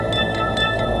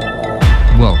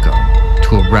Welcome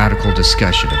to a radical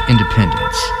discussion of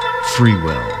independence, free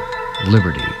will,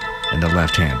 liberty, and the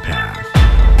left-hand path.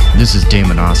 This is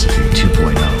Daemonosophy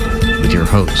 2.0 with your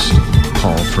host,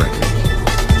 Paul Frederick.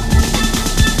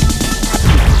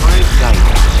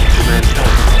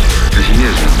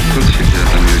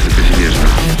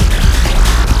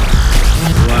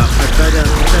 Well, I better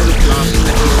blast the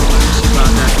heels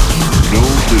about that. No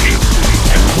vision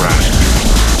can grasp.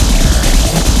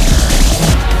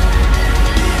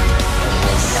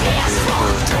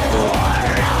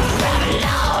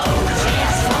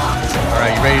 All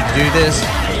right, you ready to do this?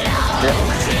 Yep.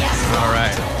 All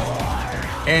right.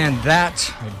 And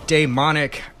that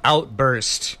demonic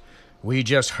outburst we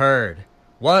just heard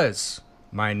was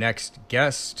my next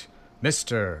guest,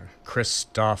 Mr.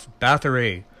 Christoph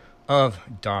Bathory of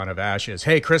Dawn of Ashes.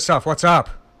 Hey, Christoph, what's up?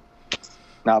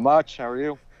 Not much. How are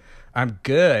you? I'm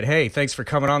good. Hey, thanks for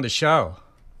coming on the show.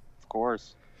 Of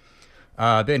course.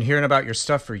 I've been hearing about your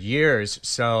stuff for years,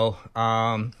 so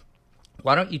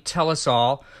why don't you tell us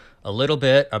all a little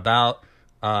bit about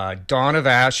Dawn of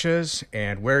Ashes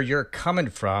and where you're coming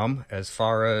from as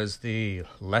far as the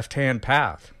left-hand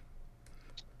path?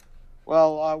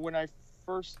 Well, when I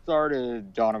first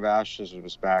started Dawn of Ashes, it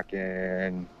was back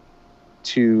in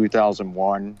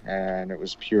 2001, and it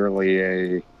was purely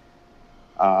a,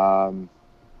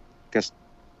 guess,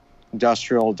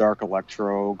 industrial dark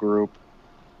electro group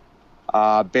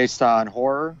based on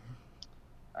horror.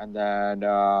 And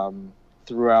then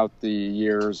throughout the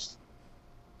years,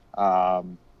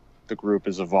 the group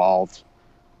has evolved.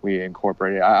 We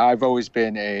incorporated. I've always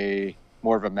been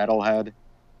more of a metalhead.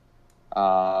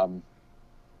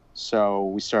 So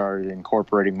we started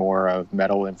incorporating more of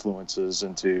metal influences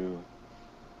into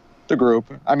the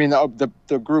group. I mean,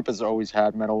 the group has always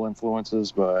had metal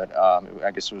influences, but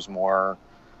I guess it was more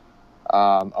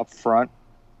up front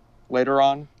later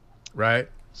on. Right.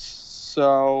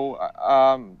 So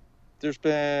there's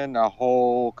been a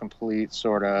whole complete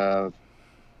sort of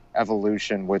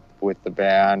evolution with the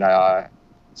band.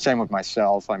 Same with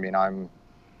myself. I mean, I'm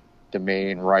the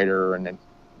main writer and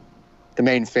the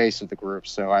main face of the group.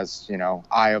 So as you know,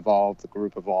 I evolve, the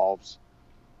group evolves.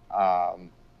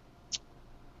 And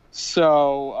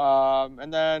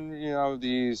then, you know,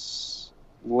 these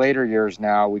later years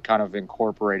now, we kind of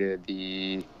incorporated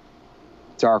the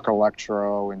dark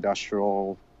electro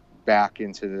industrial back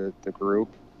into the group.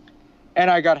 And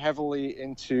I got heavily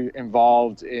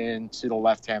involved into the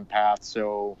left-hand path.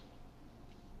 So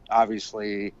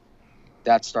obviously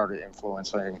that started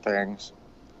influencing things.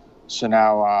 So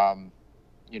now,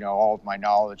 you know, all of my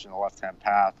knowledge in the left-hand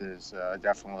path is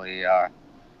definitely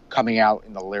coming out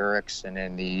in the lyrics and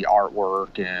in the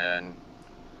artwork, and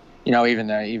you know, even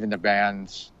the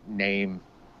band's name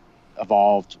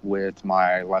evolved with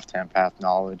my left-hand path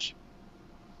knowledge.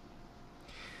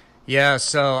 Yeah,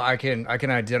 so I can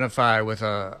identify with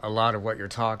a lot of what you're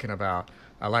talking about.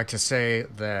 I like to say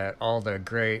that all the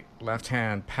great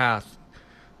left-hand path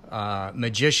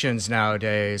magicians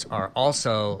nowadays are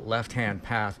also left-hand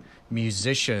path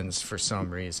musicians for some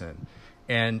reason.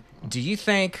 And do you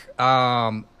think,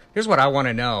 here's what I want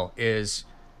to know is,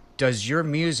 does your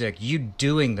music, you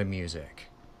doing the music,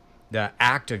 the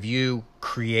act of you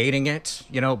creating it,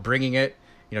 you know, bringing it,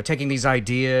 you know, taking these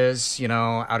ideas, you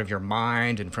know, out of your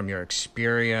mind and from your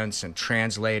experience and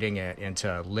translating it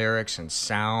into lyrics and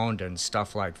sound and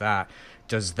stuff like that,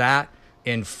 does that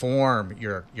inform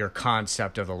your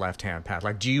concept of the left-hand path?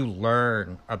 Like, do you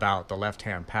learn about the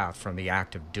left-hand path from the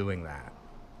act of doing that?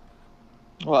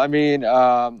 Well, I mean,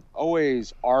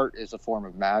 always art is a form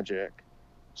of magic.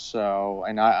 So,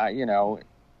 and I you know,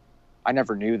 I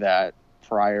never knew that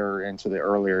prior into the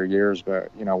earlier years, but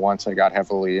you know, once I got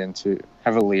heavily into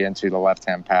the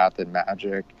left-hand path and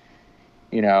magic,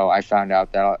 you know, I found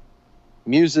out that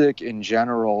music in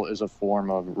general is a form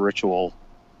of ritual.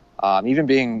 Even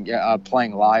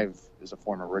playing live is a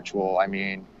form of ritual. I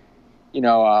mean, you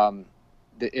know,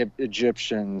 the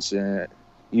Egyptians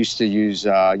used to use,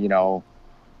 you know,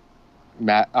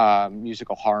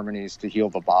 musical harmonies to heal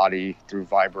the body through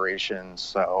vibrations.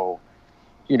 So,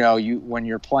 you know, when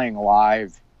you're playing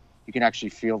live, you can actually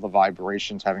feel the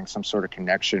vibrations having some sort of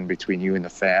connection between you and the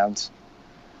fans.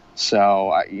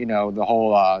 So, you know, the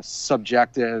whole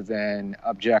subjective and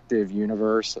objective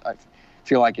universe, I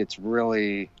feel like it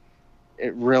really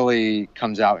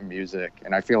comes out in music.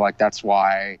 And I feel like that's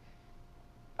why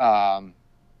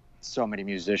so many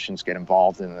musicians get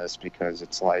involved in this, because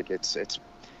it's like it's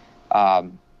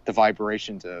the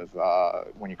vibrations of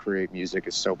when you create music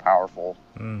is so powerful.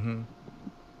 Mm-hmm.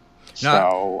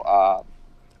 So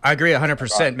I agree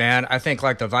 100%, man. I think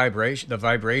like the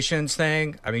vibrations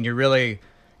thing, I mean, you're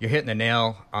you're hitting the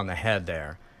nail on the head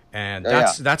there, and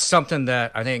Yeah. that's something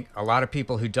that I think a lot of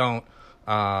people who don't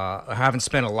haven't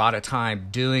spent a lot of time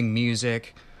doing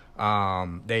music,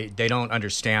 they don't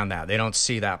understand that. They don't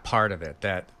see that part of it.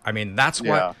 That, I mean,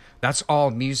 Yeah. that's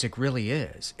all music really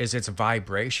is it's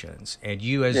vibrations. And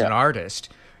you as Yeah. an artist,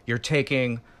 you're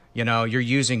taking, you're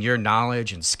using your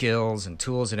knowledge and skills and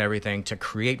tools and everything to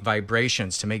create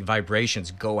vibrations, to make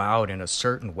vibrations go out in a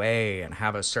certain way and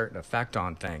have a certain effect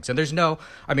on things. And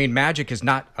magic is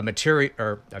not a material,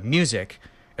 or music.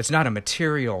 It's not a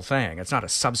material thing. It's not a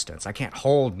substance. I can't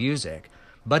hold music,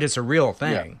 but it's a real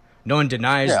thing. Yeah. No one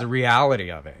denies Yeah. the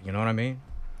reality of it. You know what I mean?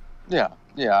 Yeah.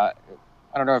 Yeah.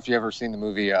 I don't know if you ever seen the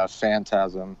movie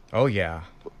Phantasm. Oh yeah.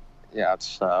 Yeah,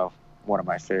 it's one of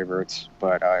my favorites.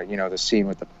 But the scene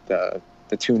with the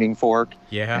tuning fork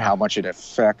Yeah. and how much it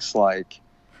affects those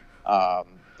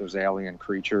alien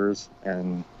creatures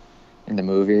and in the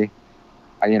movie.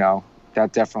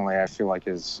 That definitely I feel like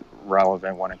is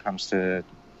relevant when it comes to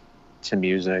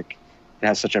music. It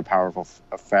has such a powerful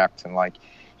effect, and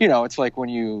it's like when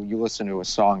you listen to a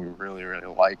song you really really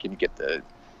like, and you get the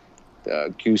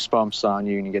goosebumps on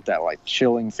you, and you get that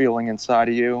chilling feeling inside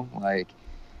of you.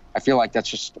 I feel like that's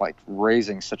just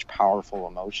raising such powerful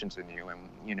emotions in you, and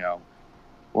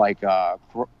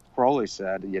Crowley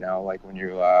said, when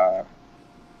you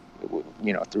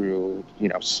through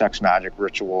sex magic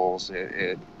rituals,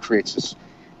 it creates this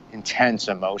intense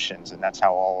emotions, and that's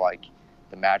how all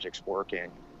the magic's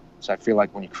working. So I feel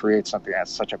like when you create something that has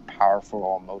such a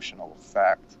powerful emotional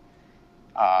effect,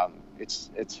 it's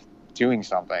doing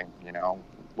something,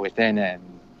 within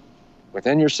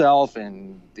yourself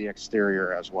and the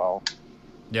exterior as well.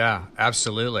 Yeah,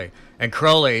 absolutely. And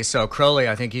Crowley,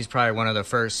 I think he's probably one of the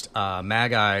first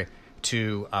Magi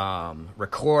to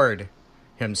record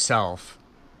himself,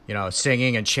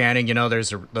 singing and chanting.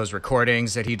 There's those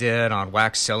recordings that he did on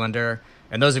wax cylinder,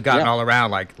 and those have gotten all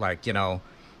around.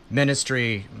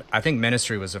 Ministry. I think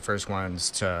Ministry was the first ones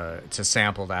to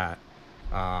sample that.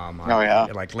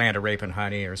 Like Land of Rape and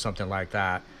Honey or something like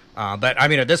that. But I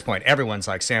mean, at this point, everyone's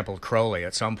sampled Crowley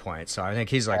at some point. So I think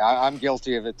he's I'm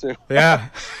guilty of it too. Yeah.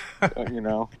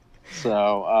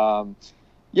 So,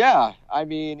 I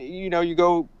mean, you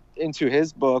go into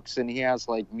his books and he has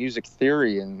music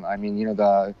theory, and I mean,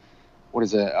 what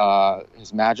is it?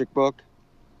 His magic book.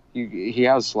 He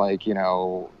has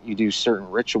you do certain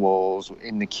rituals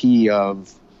in the key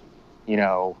of,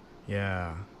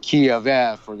 key of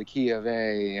F or the key of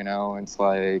A, it's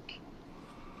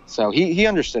so he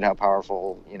understood how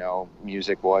powerful,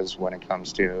 music was when it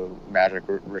comes to magic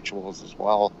rituals as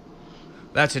well.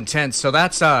 That's intense. So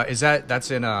that's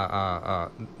in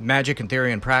Magic and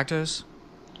Theory and Practice?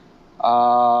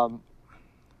 I'm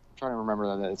trying to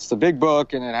remember that. It's the big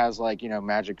book, and it has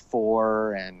Magic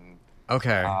 4 and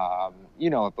okay.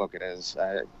 What book it is.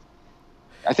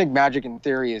 I think Magic and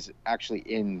Theory is actually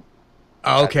in.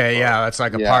 Oh, okay, yeah, that's a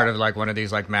part of one of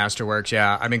these masterworks.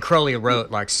 Yeah, I mean Crowley wrote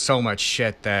so much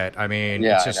shit that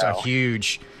it's just a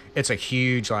huge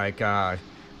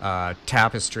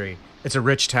tapestry. It's a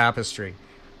rich tapestry.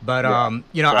 But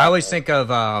I always think of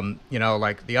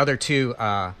the other two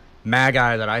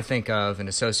Magi that I think of and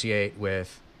associate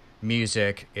with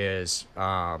music is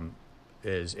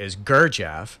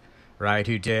Gurdjieff, right?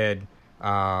 Who did he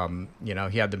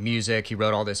had the music, he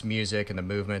wrote all this music and the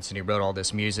movements, and he wrote all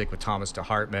this music with Thomas de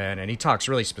Hartmann, and he talks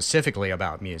really specifically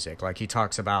about music. He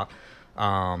talks about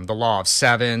the law of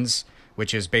sevens,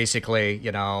 which is basically,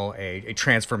 a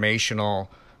transformational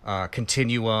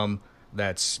continuum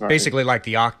that's basically like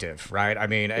the octave, right? I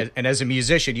mean, and as a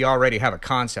musician, you already have a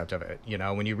concept of it.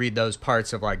 When you read those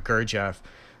parts of Gurdjieff,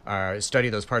 study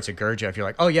those parts of Gurdjieff, you're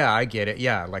like, oh yeah, I get it.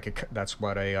 Yeah, that's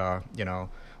what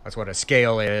that's what a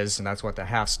scale is, and that's what the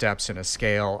half steps in a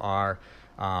scale are,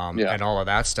 and all of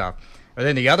that stuff. And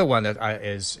then the other one that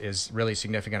is really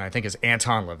significant, I think, is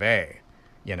Anton LaVey.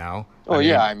 I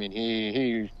mean,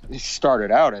 he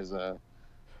started out as a,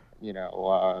 in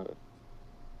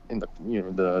the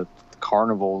the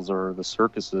carnivals or the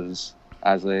circuses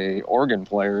as a organ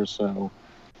player, so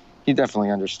he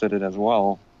definitely understood it as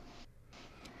well.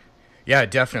 Yeah,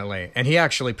 definitely. And he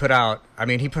actually put out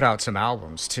some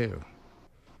albums too.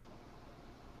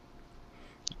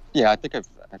 Yeah, I think I've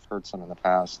heard some in the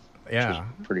past. Yeah,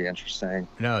 pretty interesting.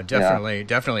 No,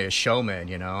 definitely a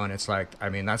showman, and it's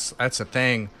that's the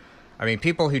thing. I mean,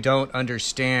 people who don't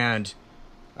understand,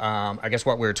 I guess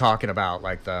what we were talking about,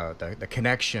 the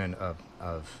connection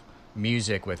of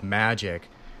music with magic,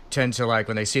 tend to, like,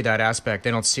 when they see that aspect,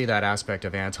 they don't see that aspect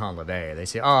of Anton LaVey. They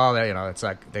see, oh, it's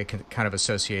like they can kind of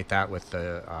associate that with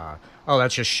the, oh,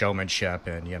 that's just showmanship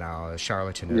and,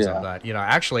 charlatanism. Yeah. But,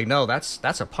 actually, no,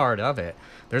 that's a part of it.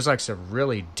 There's like some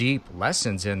really deep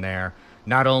lessons in there,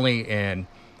 not only in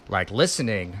like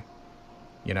listening,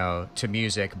 to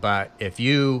music, but if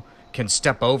you can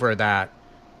step over that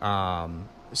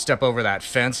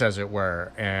fence, as it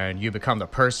were, and you become the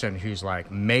person who's like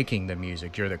making the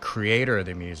music, you're the creator of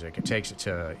the music, it takes it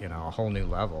to a whole new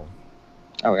level.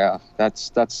 Oh yeah,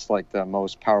 that's like the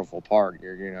most powerful part.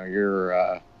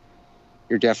 You're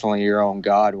definitely your own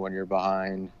god when you're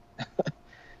behind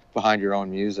your own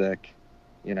music,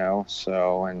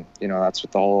 so, and that's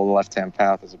what the whole Left Hand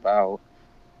Path is about,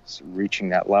 is reaching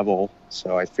that level.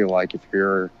 So I feel like if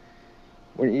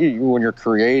when you're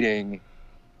creating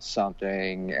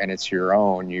something and it's your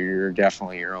own, you're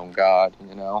definitely your own god.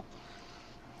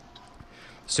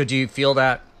 So do you feel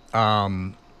that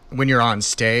when you're on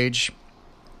stage?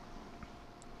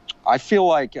 I feel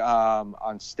like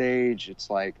on stage it's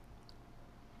like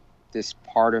this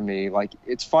part of me, like,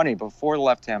 it's funny, before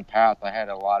Left Hand Path I had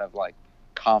a lot of like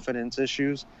confidence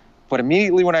issues, but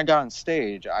immediately when I got on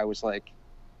stage I was like,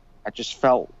 I just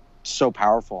felt so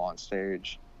powerful on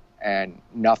stage and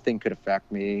nothing could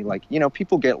affect me. Like,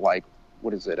 people get like,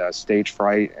 what is it, stage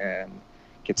fright, and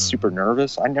get super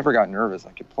nervous. I never got nervous.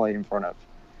 I could play in front of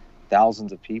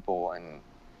thousands of people and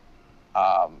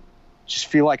just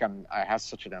feel like I have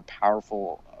such a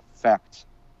powerful effect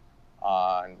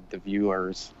on the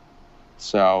viewers.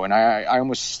 So, and I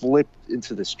almost slipped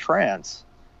into this trance,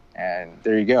 and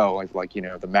there you go, like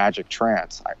the magic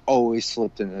trance. I always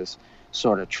slipped in this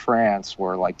sort of trance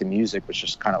where like the music was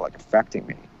just kind of like affecting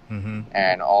me. Mm-hmm.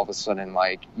 And all of a sudden,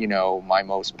 like, my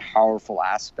most powerful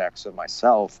aspects of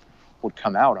myself would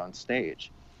come out on stage.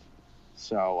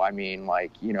 So, I mean,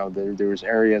 like, there was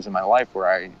areas in my life where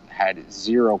I had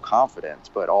zero confidence,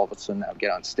 but all of a sudden I'd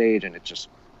get on stage and it just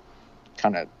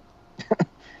kind of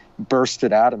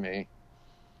bursted out of me.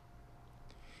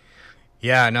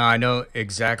 Yeah, no, I know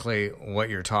exactly what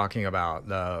you're talking about.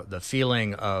 The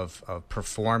feeling of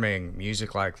performing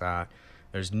music like that.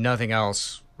 There's nothing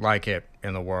else like it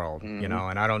in the world, and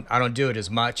I don't do it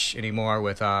as much anymore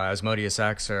with Asmodeus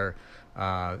X or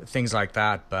things like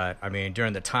that. But I mean,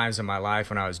 during the times in my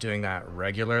life when I was doing that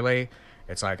regularly,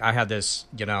 it's like I had this,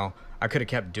 I could have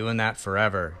kept doing that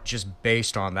forever just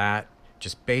based on that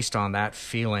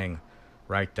feeling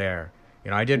right there.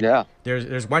 I did. Yeah.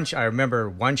 There's one. I remember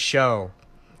one show,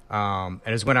 and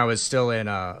it was when I was still in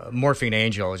Morphine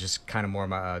Angel, just kind of more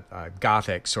of a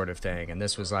gothic sort of thing. And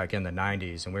this was like in the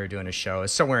 '90s, and we were doing a show.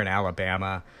 It's somewhere in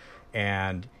Alabama,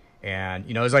 and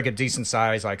it was like a decent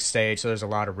size like stage, so there's a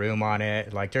lot of room on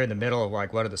it. Like during the middle of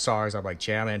like one of the songs, I'm like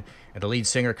jamming, and the lead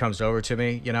singer comes over to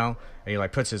me, and he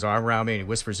like puts his arm around me and he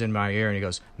whispers in my ear and he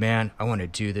goes, "Man, I want to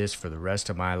do this for the rest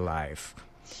of my life."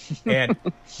 And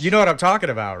you know what I'm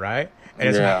talking about, right?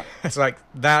 And it's like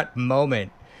that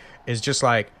moment is just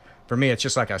like, for me, it's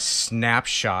just like a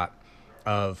snapshot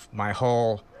of my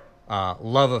whole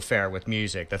love affair with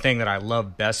music. The thing that I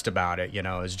love best about it,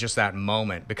 is just that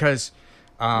moment. Because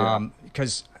I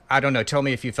don't know, tell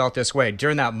me if you felt this way.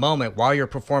 During that moment, while you're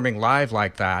performing live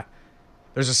like that,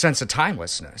 there's a sense of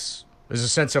timelessness. There's a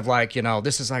sense of like,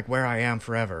 this is like where I am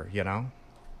forever,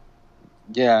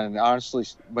 Yeah, and honestly,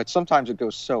 but sometimes it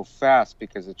goes so fast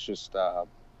because it's just,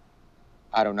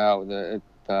 I don't know,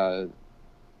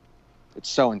 it's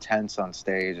so intense on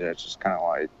stage that it's just kind of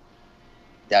like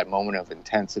that moment of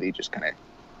intensity just kind of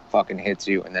fucking hits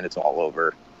you, and then it's all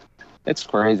over. It's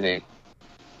crazy.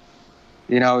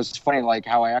 It's funny, like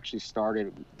how I actually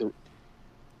started.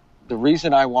 The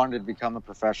reason I wanted to become a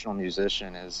professional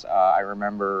musician is I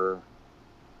remember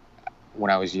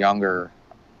when I was younger,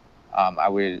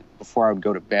 before I would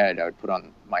go to bed, I would put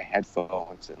on my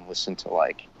headphones and listen to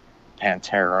like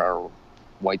Pantera or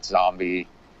White Zombie,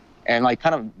 and like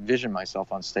kind of vision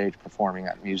myself on stage performing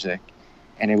that music,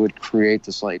 and it would create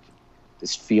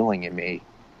this feeling in me,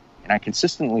 and I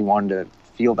consistently wanted to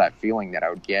feel that feeling that I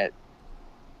would get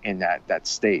in that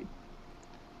state.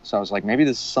 So I was like, maybe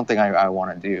this is something I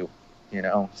want to do,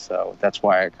 so that's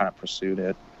why I kind of pursued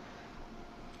it.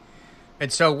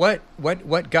 And so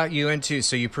what got you into,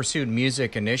 so you pursued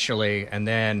music initially, and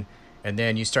then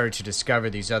you started to discover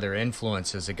these other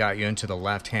influences that got you into the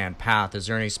Left Hand Path. Is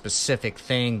there any specific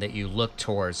thing that you look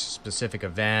towards, specific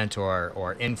event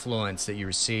or influence that you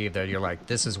received that you're like,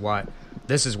 this is what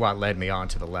led me on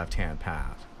to the Left Hand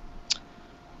Path?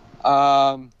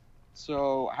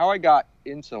 So how I got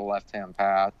into the Left Hand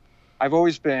Path, I've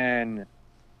always been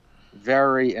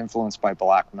very influenced by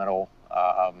black metal,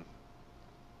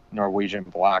 Norwegian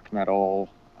black metal,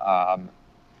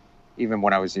 even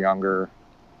when I was younger.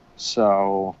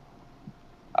 So,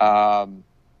 and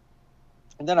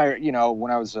then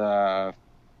when I was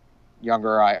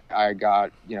younger, I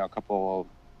got, a couple of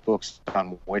books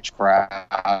on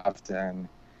witchcraft, and,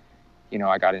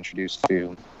 I got introduced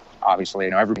to,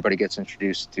 obviously, everybody gets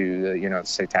introduced to the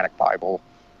Satanic Bible.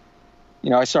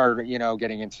 I started,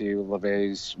 getting into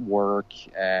LaVey's work,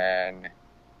 and,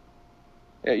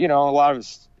 a lot of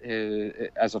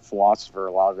it, as a philosopher,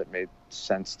 a lot of it made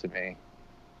sense to me.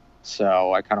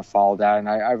 So I kind of followed that, and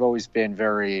I've always been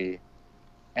very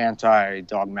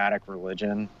anti-dogmatic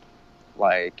religion,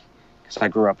 like, because I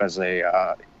grew up as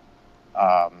my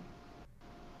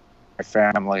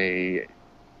family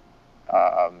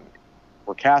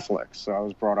were Catholics, so I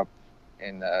was brought up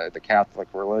in the Catholic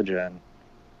religion,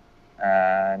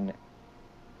 and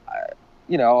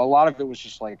a lot of it was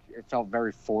just like, it felt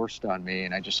very forced on me,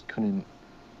 and I just couldn't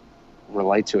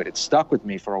relate to it. It stuck with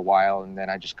me for a while, and then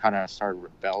I just kind of started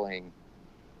rebelling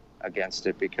against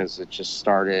it, because it just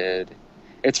started.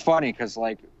 It's funny because,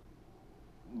 like,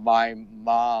 my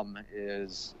mom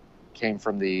came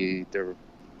from the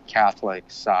Catholic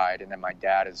side, and then my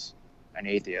dad is an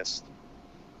atheist.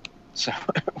 So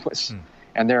it was,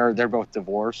 and they're both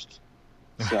divorced.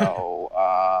 So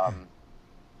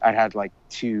I had like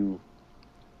two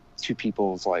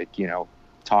people's, like,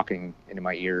 talking into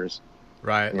my ears.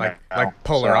 Right, like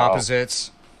polar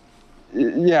opposites.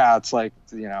 Yeah, it's like,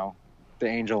 the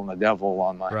angel and the devil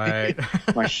on my right.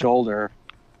 my shoulder.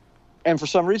 And for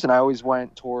some reason, I always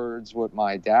went towards what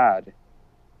my dad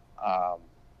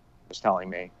was telling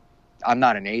me. I'm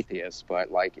not an atheist,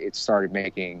 but, like, it started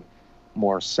making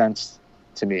more sense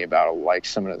to me about, like,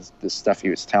 some of the stuff he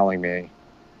was telling me.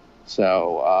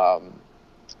 So,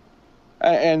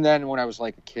 and then when I was,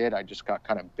 like, a kid, I just got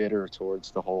kind of bitter towards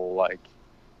the whole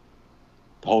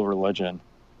religion.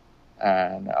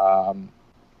 And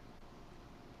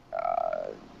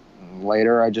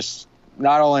later, I just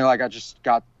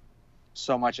got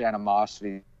so much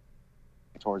animosity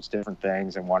towards different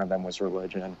things, and one of them was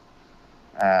religion.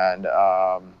 And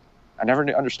I never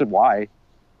understood why,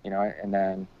 and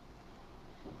then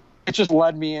it just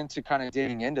led me into kind of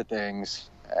digging into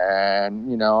things.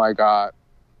 And, I got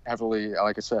heavily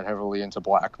into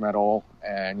black metal,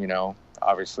 and,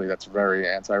 obviously that's a very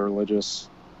anti-religious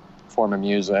form of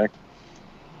music.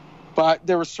 But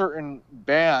there were certain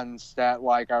bands that,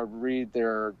 like, I would read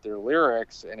their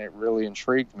lyrics, and it really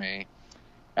intrigued me.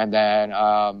 And then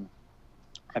I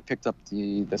picked up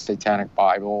the Satanic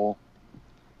Bible,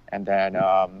 and then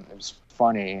it was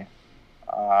funny.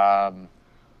 I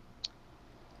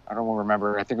don't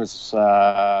remember. I think it was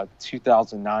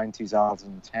 2009,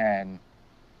 2010.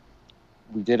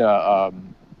 We did a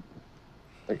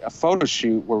photo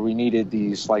shoot where we needed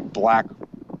these, like, black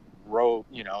robe,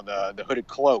 the hooded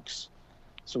cloaks.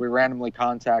 So we randomly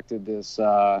contacted this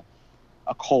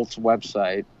occult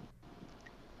website,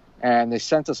 and they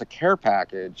sent us a care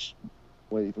package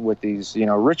with these,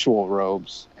 ritual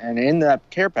robes. And in that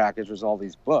care package was all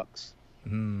these books.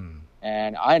 And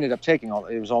I ended up taking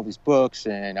all these books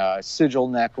and sigil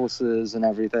necklaces and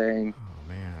everything. Oh,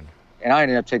 man. And I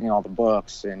ended up taking all the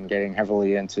books and getting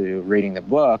heavily into reading the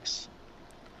books.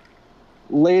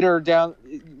 Later down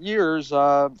years,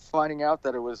 finding out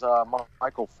that it was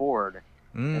Michael Ford.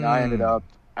 And I ended up,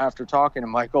 after talking to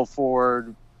Michael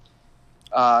Ford,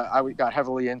 I got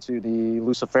heavily into the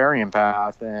Luciferian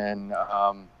path, and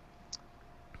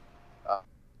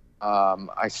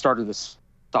I started this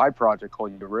side project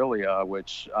called Eurelia,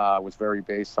 which was very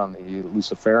based on the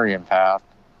Luciferian path.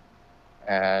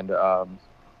 And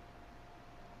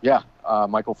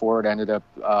Michael Ford ended up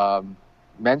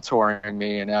mentoring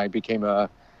me, and I became a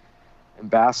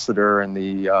ambassador in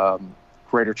the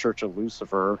Greater Church of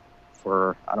Lucifer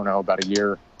for, I don't know, about a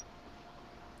year.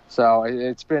 So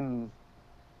I've been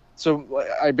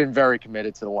very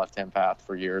committed to the left-hand path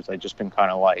for years. I've just been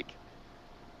kind of like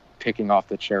picking off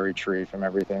the cherry tree from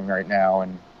everything right now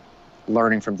and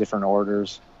learning from different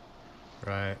orders.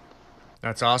 Right.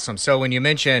 That's awesome. So when you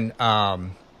mention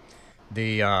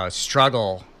the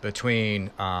struggle between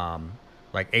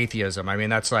like atheism, I mean,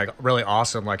 that's like really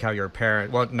awesome, like how your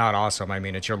parent, well, not awesome, I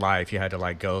mean, it's your life, you had to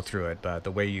like go through it, but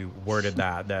the way you worded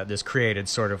that this created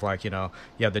sort of like, you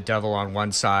have the devil on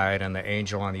one side and the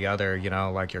angel on the other,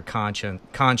 like your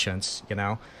conscience,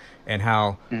 and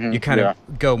how you kind of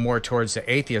go more towards the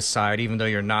atheist side, even though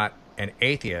you're not an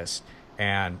atheist.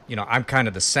 And, I'm kind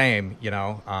of the same,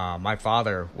 my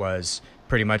father was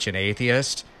pretty much an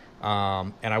atheist,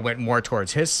 and I went more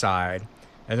towards his side.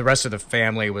 And the rest of the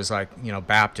family was like,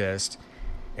 Baptist.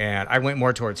 And I went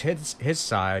more towards his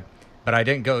side. but I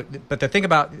didn't go. But the thing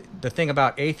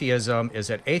about atheism is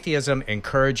that atheism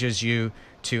encourages you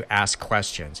to ask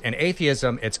questions. In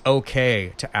atheism, it's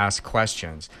okay to ask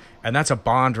questions, and that's a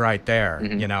bond right there.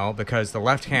 You know, because the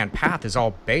left-hand path is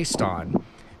all based on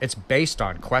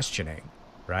questioning,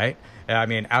 right? I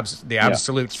mean, the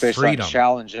absolute It's based freedom, on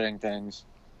challenging things.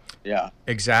 Yeah,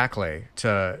 exactly,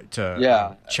 to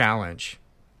challenge.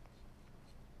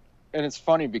 and it's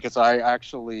funny because I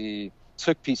actually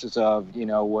took pieces of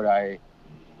what I've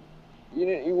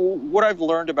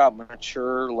learned about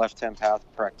mature left-hand path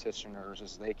practitioners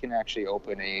is they can actually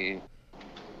open a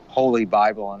Holy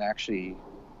Bible and actually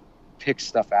pick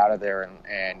stuff out of there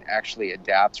and actually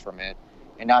adapt from it,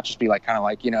 and not just be like kind of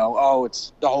like oh,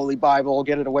 it's the Holy Bible,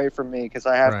 get it away from me, because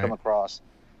I have come across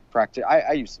practice.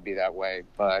 I used to be that way,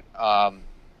 but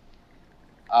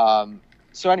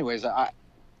so anyways,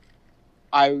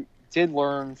 I did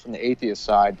learn from the atheist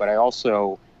side, but I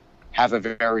also have a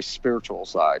very spiritual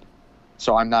side.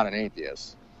 So I'm not an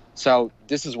atheist. So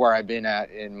this is where I've been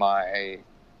at in my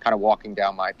kind of walking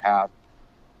down my path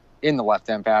in the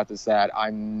left-hand path, is that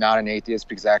I'm not an atheist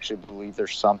because I actually believe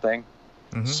there's something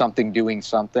doing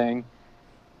something.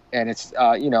 And it's,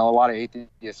 a lot of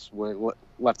atheists with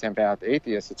left-hand path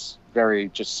atheists, it's very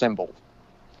just symbol.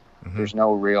 There's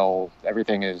no real,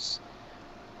 everything is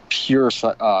pure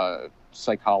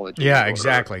psychology. Yeah,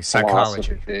 exactly.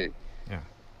 Psychology. Yeah.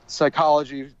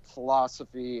 Psychology,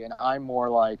 philosophy, and I'm more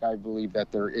like, I believe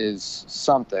that there is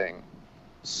something.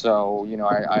 So,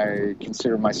 I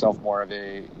consider myself more of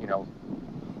a,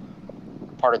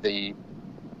 part of the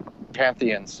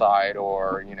pantheon side,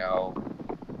 or,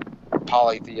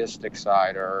 polytheistic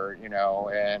side, or,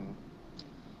 and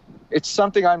it's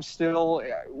something I'm still,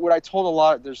 what I told a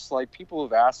lot, there's like people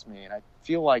who've asked me, and I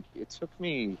feel like it took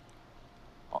me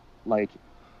like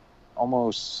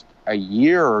almost a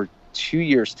year or 2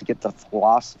 years to get the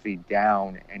philosophy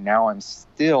down, and now I'm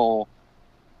still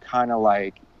kind of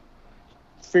like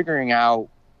figuring out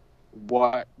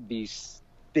what these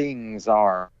things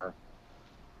are,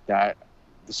 that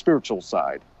the spiritual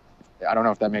side. I don't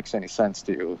know if that makes any sense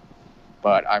to you,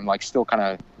 but I'm like still kind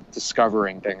of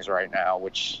discovering things right now,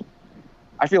 which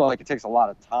I feel like it takes a lot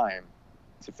of time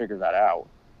to figure that out.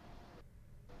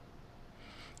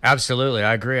 Absolutely,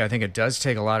 I agree. I think it does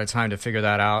take a lot of time to figure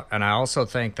that out, and I also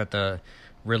think that the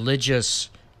religious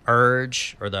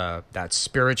urge, or that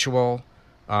spiritual,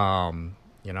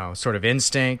 sort of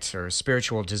instinct or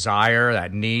spiritual desire,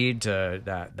 that need to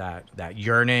that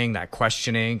yearning, that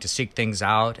questioning, to seek things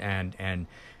out, and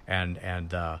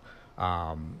the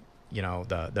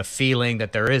feeling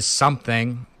that there is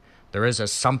something. There is a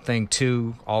something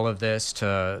to all of this,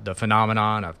 to the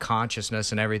phenomenon of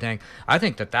consciousness and everything. I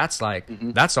think that's like,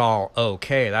 that's all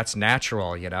okay. That's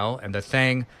natural, and the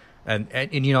thing, and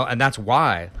that's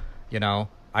why,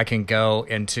 I can go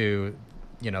into,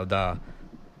 the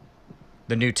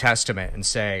New Testament and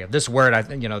say, this word,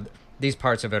 these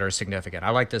parts of it are significant. I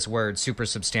like this word,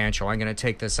 supersubstantial. I'm going to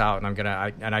take this out,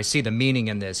 and I see the meaning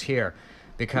in this here,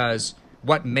 because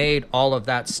what made all of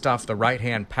that stuff, the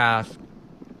right-hand path,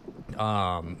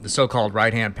 the so-called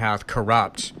right-hand path,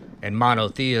 corrupt, and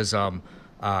monotheism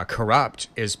corrupt,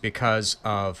 is because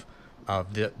of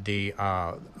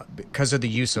because of the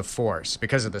use of force,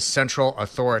 because of the central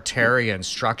authoritarian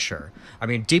structure. I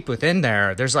mean, deep within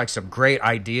there's like some great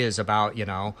ideas about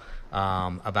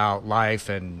about life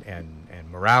and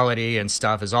morality and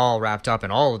stuff, is all wrapped up in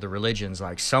all of the religions,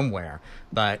 like somewhere.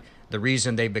 But the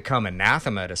reason they become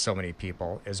anathema to so many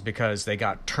people is because they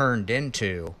got turned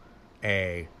into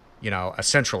a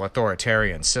central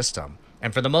authoritarian system.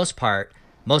 And for the most part,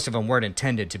 most of them weren't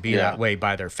intended to be that way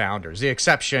by their founders. The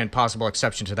possible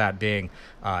exception to that being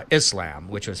Islam,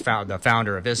 which was the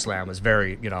founder of Islam was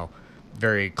very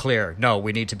clear. No,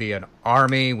 we need to be an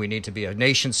army. We need to be a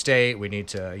nation state. We need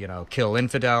to, kill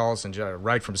infidels, and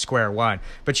right from square one.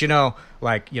 But,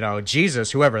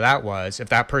 Jesus, whoever that was, if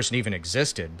that person even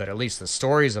existed, but at least the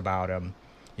stories about him,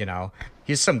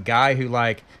 he's some guy who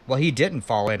he didn't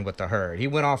fall in with the herd. He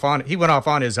went off on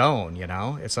his own,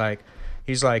 It's like,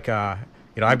 he's like,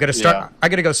 I'm going to start, I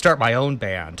got to go start my own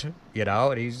band,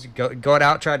 and he's going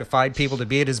out trying to find people to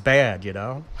be in his band,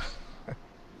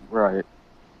 Right.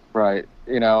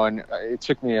 And it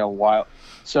took me a while.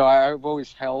 So I've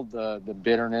always held the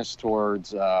bitterness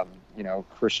towards,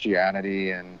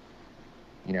 Christianity and,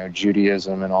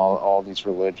 Judaism and all these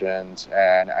religions.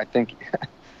 And I think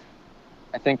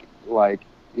like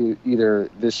either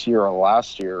this year or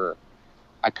last year,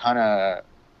 I kind of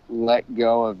let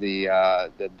go of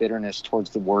the bitterness towards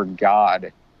the word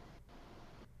God.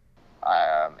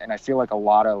 And I feel like a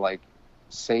lot of like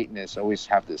Satanists always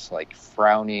have this like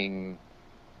frowning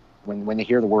when they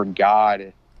hear the word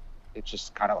God, it's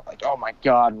just kind of like, oh my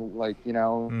God, like,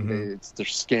 Mm-hmm. it's their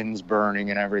skin's burning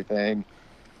and everything.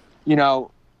 You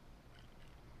know,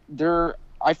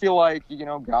 I feel like,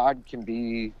 God can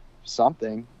be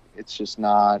something. It's just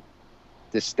not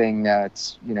this thing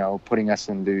that's, putting us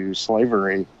into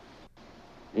slavery,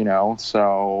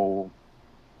 so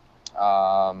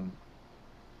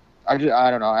I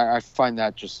don't know. I find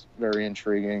that just very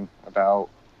intriguing about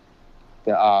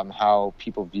the how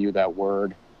people view that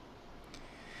word.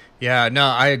 Yeah, no,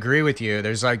 I agree with you.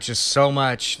 There's like just so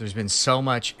much, there's been so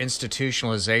much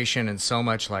institutionalization and so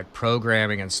much like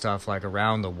programming and stuff like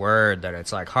around the word that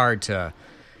it's hard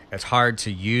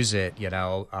to use it,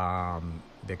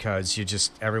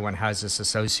 because everyone has this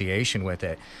association with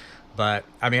it. But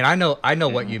I mean, I know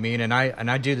what Mhm. you mean, and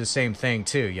I do the same thing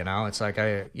too. It's like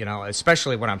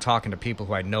especially when I'm talking to people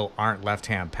who I know aren't left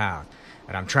hand path,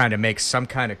 and I'm trying to make some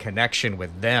kind of connection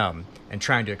with them and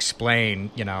trying to explain,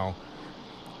 you know,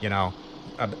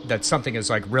 that something is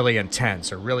like really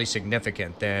intense or really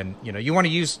significant. Then you want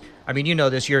to use. I mean,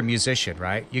 this. You're a musician,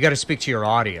 right? You got to speak to your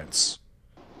audience,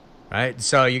 right?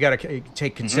 So you got to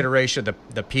take Mhm. consideration of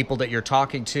the people that you're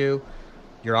talking to,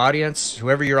 your audience,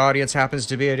 whoever your audience happens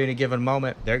to be at any given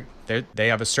moment. They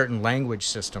have a certain language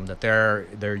system that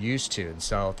they're used to, and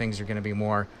so things are going to be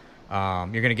more. You're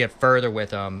going to get further with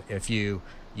them if you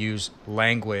use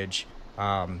language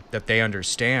that they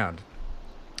understand.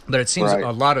 But it seems Right.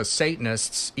 a lot of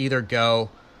Satanists either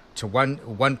go to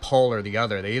one pole or the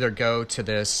other. They either go to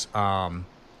this to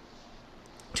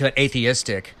an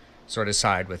atheistic sort of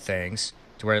side with things,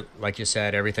 to where, like you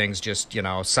said, everything's just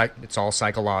it's all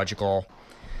psychological,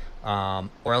 or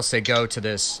else they go to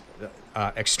this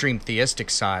extreme theistic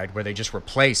side where they just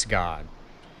replace God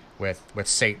with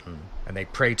Satan, and they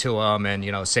pray to him,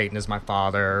 and Satan is my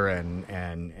father,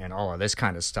 and all of this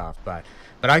kind of stuff. But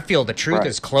I feel the truth Right.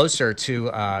 is closer to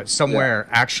Yeah. somewhere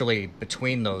actually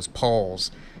between those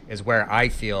poles is where I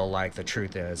feel like the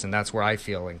truth is, and that's where I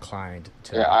feel inclined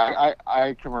Yeah. to.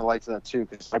 I can relate to that too,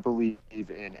 because I believe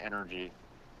in energy.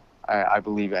 I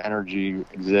believe energy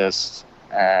exists,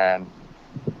 and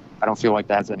I don't feel like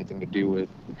that has anything to do with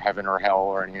heaven or hell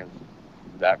or any of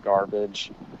that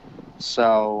garbage.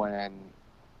 So, and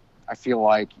I feel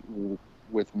like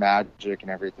with magic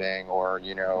and everything, or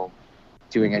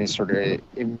doing any sort of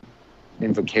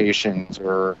invocations,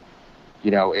 or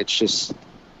it's just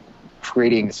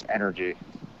creating this energy.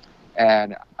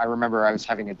 And I remember I was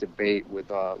having a debate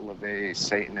with a LaVey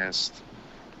Satanist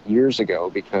years ago,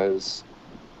 because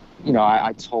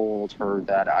I told her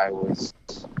that I was,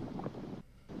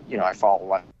 I follow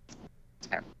left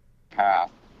path,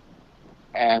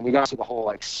 and we got to the whole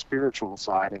like spiritual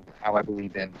side and how I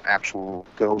believe in actual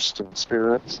ghosts and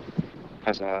spirits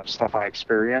because of stuff I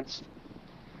experienced.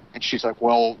 And she's like,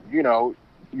 well,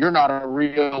 you're not a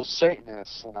real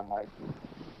Satanist. And I'm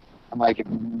like,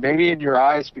 maybe in your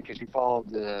eyes because you follow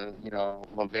the,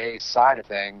 LaVey side of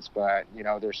things, but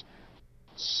there's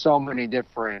so many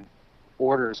different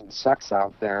orders and sects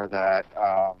out there that,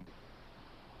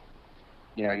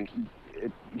 you know, you,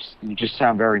 you just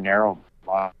sound very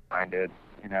narrow-minded,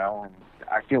 and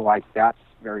I feel like that's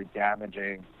very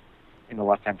damaging in the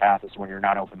left-hand path, is when you're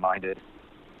not open-minded.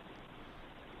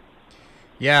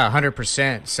 Yeah,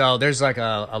 100%. So there's like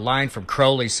a line from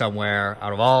Crowley somewhere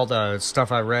out of all the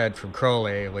stuff I read from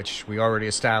Crowley, which we already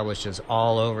established is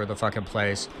all over the fucking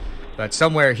place. But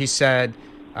somewhere he said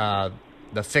uh,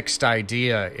 the fixed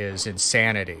idea is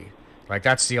insanity. Like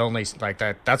that's the only like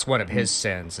that's one of Mm-hmm. his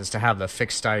sins is to have the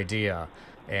fixed idea.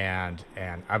 And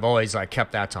I've always like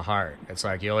kept that to heart. It's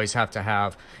like you always have to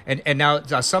have and now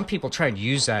some people try and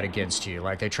use that against you.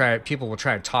 Like people will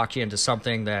try and talk you into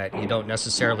something that you don't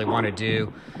necessarily want to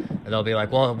do. And they'll be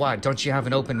like, "Well, what? Don't you have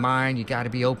an open mind? You got to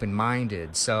be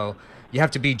open-minded." So you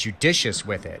have to be judicious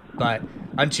with it, but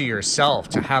unto yourself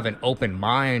to have an open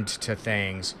mind to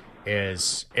things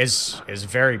is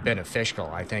very beneficial.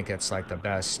 I think it's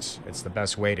the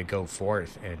best way to go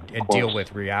forth Of and deal course.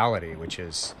 with reality, which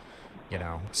is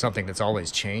something that's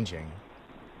always changing.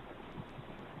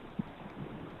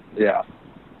 Yeah.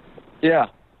 Yeah.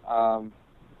 Um,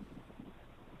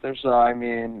 I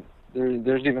mean,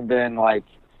 there's even been like,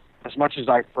 as much as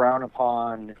I frown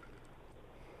upon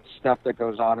stuff that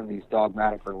goes on in these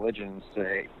dogmatic religions,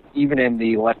 even in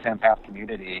the left-hand path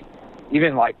community,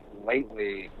 even like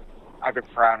lately, I've been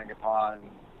frowning upon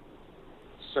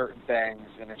certain things,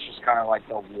 and it's just kind of like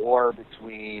the war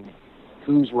between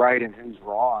who's right and who's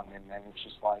wrong, and then it's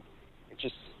just like it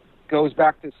just goes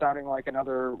back to sounding like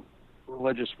another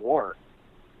religious war,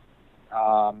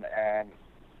 and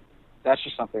that's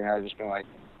just something I've just been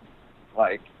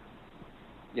like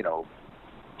you know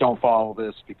don't follow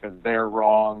this because they're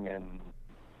wrong, and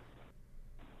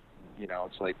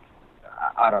it's like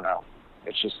I don't know.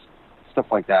 It's just stuff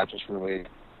like that. Just really,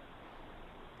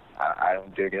 I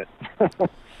don't dig it.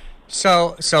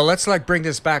 So let's like bring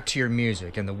this back to your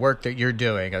music and the work that you're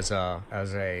doing as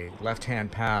a Left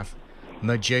Hand Path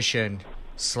magician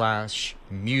slash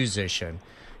musician.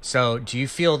 So do you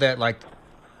feel that like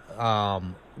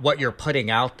what you're putting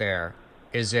out there,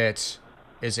 is it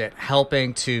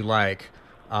helping to like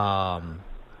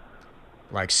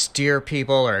steer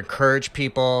people or encourage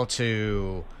people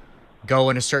to go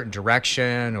in a certain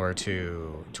direction or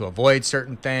to avoid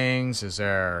certain things? Is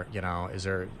there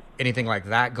anything like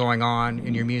that going on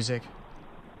in your music?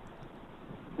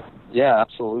 Yeah,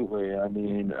 absolutely. I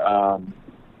mean,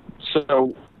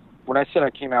 so when I said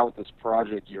I came out with this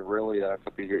project a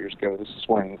couple of years ago, this is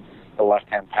when the Left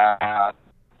Hand Path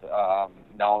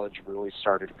knowledge really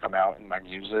started to come out in my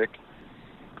music.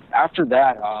 After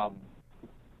that, our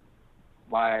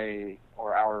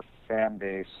fan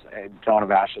base, Dawn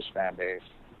of Ashes fan base,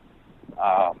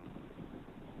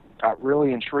 got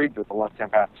really intrigued with the Left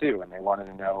Hand Path too, and they wanted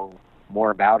to know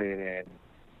more about it.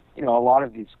 And a lot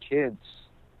of these kids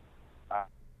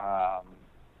are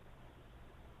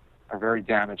very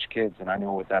damaged kids, and I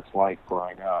know what that's like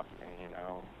growing up. And,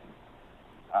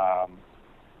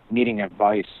 needing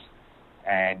advice,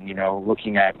 and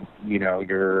looking at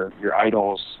your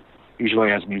idols,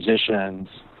 usually as musicians,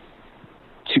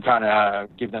 to kind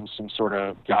of give them some sort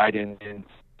of guidance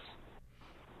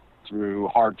through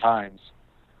hard times.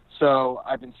 So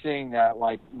I've been seeing that,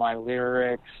 like, my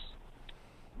lyrics,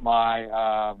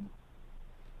 my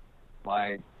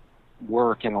my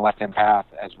work in the Left Hand Path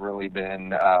has really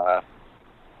been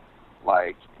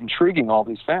intriguing all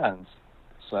these fans.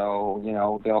 So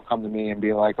they'll come to me and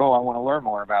be like, "Oh, I want to learn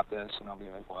more about this," and I'll be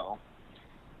like, "Well,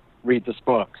 read this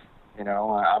book.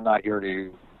 I'm not here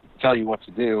to tell you what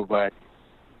to do, but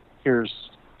here's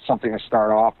something to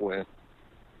start off with."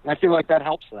 And I feel like that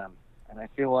helps them. And I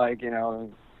feel like, in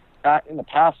the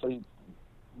past, I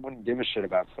wouldn't give a shit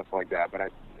about stuff like that,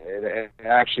 but it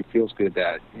actually feels good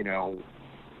that,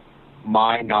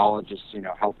 my knowledge is,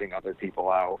 helping other people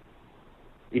out,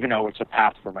 even though it's a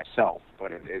path for myself.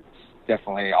 But it's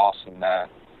definitely awesome that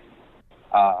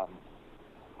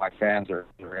my fans are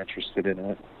interested in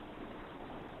it.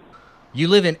 You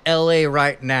live in LA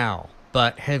right now,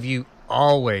 but have you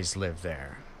always lived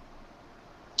there?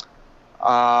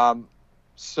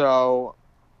 So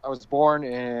I was born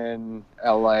in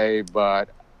LA, but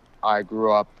I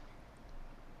grew up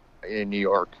in New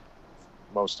York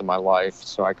most of my life.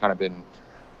 So I kind of been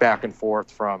back and forth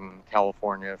from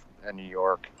California and New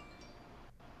York.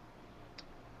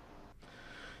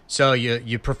 So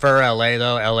you prefer LA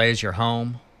though? LA is your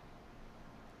home?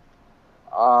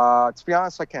 To be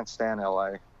honest, I can't stand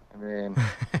LA. I mean,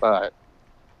 but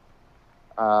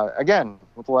again,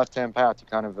 with the Left Hand Path, you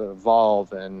kind of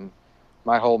evolve, and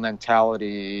my whole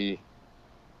mentality,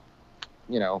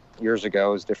 years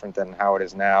ago is different than how it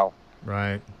is now.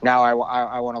 Right. Now I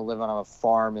want to live on a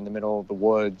farm in the middle of the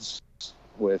woods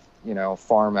with,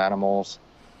 farm animals.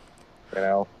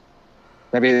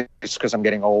 Maybe it's because I'm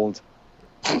getting old.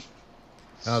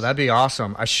 Oh, that'd be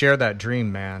awesome. I share that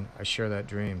dream, man. I share that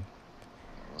dream.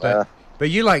 But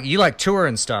you like tour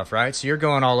and stuff, right? So you're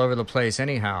going all over the place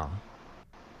anyhow.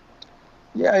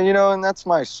 Yeah, and that's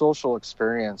my social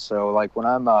experience. So like when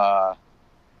I'm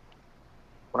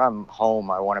home,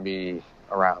 I want to be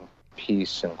around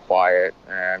peace and quiet,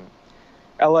 and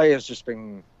LA has just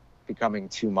been becoming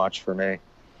too much for me.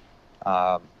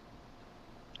 I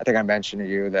think I mentioned to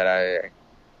you that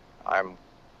I'm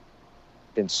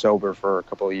been sober for a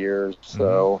couple of years,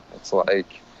 so it's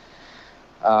like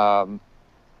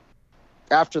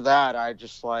after that I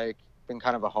just been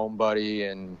kind of a homebody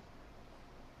and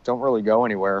don't really go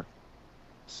anywhere.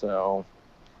 So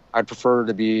I'd prefer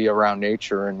to be around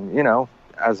nature, and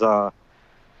as a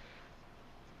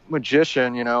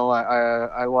magician,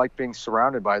 I like being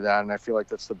surrounded by that, and I feel like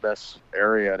that's the best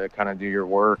area to kind of do your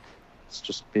work. It's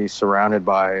just be surrounded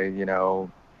by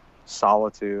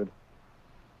solitude.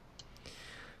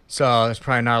 So there's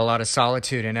probably not a lot of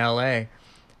solitude in LA.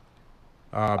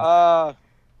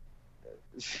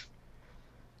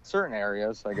 Certain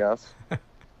areas, I guess.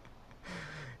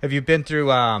 Have you been through?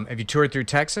 Have you toured through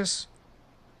Texas?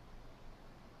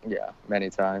 Yeah, many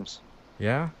times.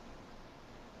 Yeah.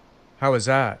 How was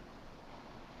that?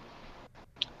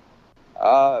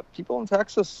 People in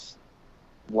Texas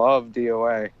love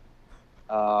DOA,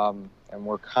 and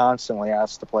we're constantly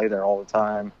asked to play there all the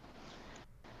time.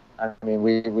 I mean,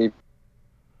 we've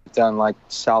done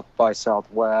South by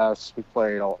Southwest. We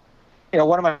played one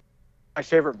of my my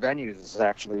favorite venues is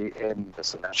actually in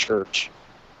that church.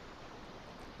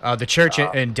 The church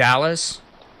in Dallas.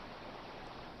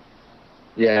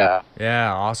 Yeah.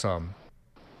 Yeah, awesome.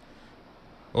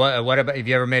 What about? Have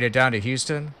you ever made it down to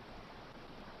Houston?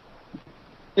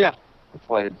 Yeah. I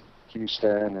played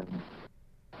Houston and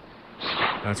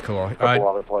That's cool. a couple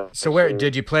other places. So where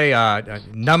did you play?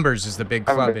 Numbers is the big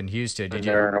I haven't club been in Houston. Did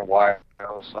there you? in a while.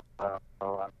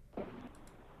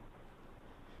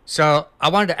 So I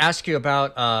wanted to ask you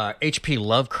about H.P.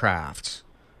 Lovecraft.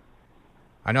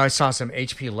 I know I saw some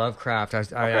H.P.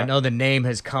 Lovecraft. I know the name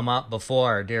has come up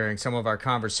before during some of our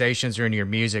conversations or in your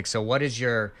music. So what is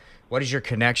your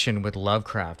connection with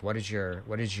Lovecraft? What is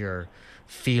your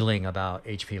feeling about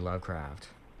H.P. Lovecraft?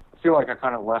 I feel like I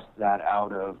kind of left that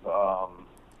out of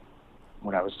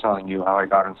when I was telling you how I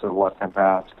got into the left-hand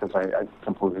path, because I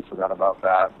completely forgot about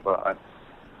that. But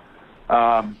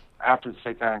after the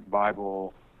Satanic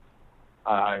Bible,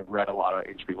 I read a lot of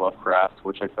H.P. Lovecraft,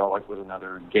 which I felt like was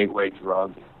another gateway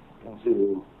drug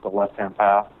into the left-hand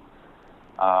path.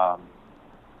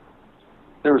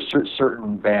 There were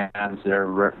certain bands that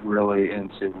are really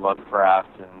into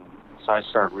Lovecraft, and so I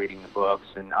started reading the books,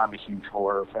 and I'm a huge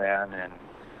horror fan, and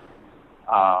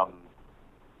I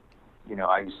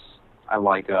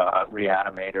like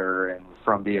Reanimator and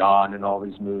From Beyond and all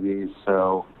these movies.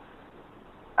 So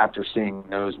after seeing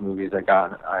those movies, I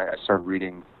started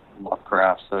reading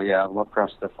Lovecraft. So yeah,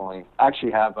 Lovecraft's definitely. I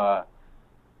actually have a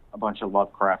bunch of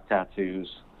Lovecraft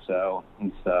tattoos. So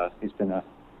he's been a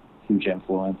huge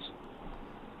influence.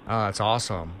 Oh, that's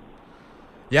awesome.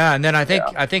 Yeah, and then I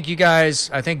think you guys,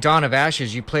 Dawn of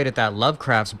Ashes, you played at that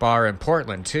Lovecraft's bar in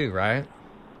Portland too, right?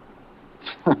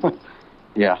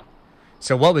 Yeah.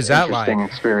 So what was that like? Interesting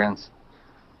experience.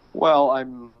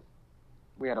 Well,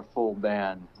 we had a full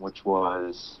band, which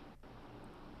was,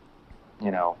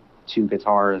 2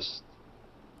 guitarists,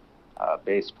 a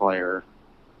bass player,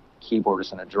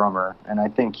 keyboardist, and a drummer. And I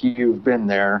think you've been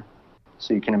there,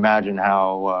 so you can imagine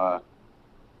how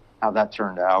that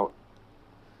turned out.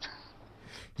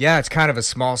 Yeah, it's kind of a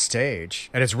small stage,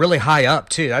 and it's really high up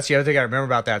too. That's the other thing I remember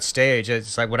about that stage.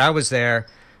 It's like when I was there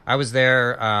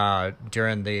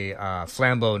during the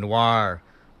Flambeau Noir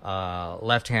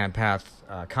Left Hand Path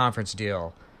conference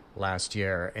deal last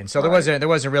year, and so there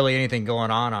wasn't really anything going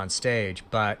on stage,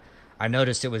 but I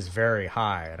noticed it was very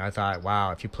high, and I thought,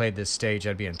 wow, if you played this stage,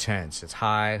 that'd be intense. It's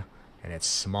high and it's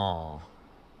small,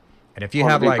 and if you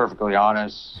have to be like perfectly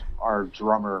honest, our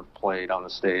drummer played on the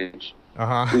stage.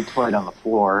 Uh-huh. We played on the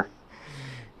floor.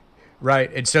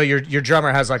 Right, and so your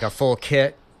drummer has like a full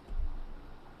kit.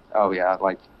 Oh yeah,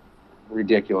 like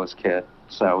ridiculous kit.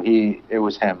 So it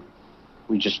was him.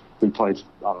 We played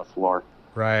on the floor.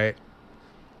 Right.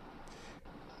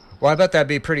 Well, I bet that'd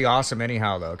be pretty awesome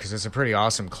anyhow, though, because it's a pretty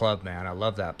awesome club, man. I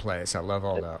love that place. I love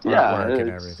all the artwork and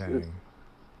everything.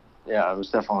 It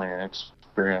was definitely an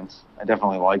experience. I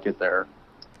definitely like it there.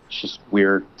 It's just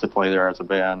weird to play there as a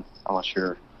band, unless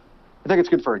you're... I think it's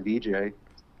good for a DJ.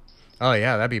 Oh,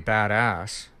 yeah, that'd be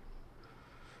badass.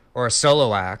 Or a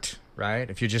solo act, right?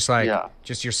 If you're just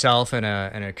just yourself and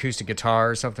an acoustic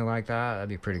guitar or something like that, that'd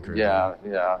be pretty cool. Yeah.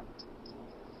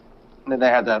 And then they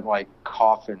had that, like,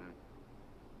 coffin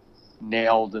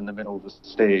nailed in the middle of the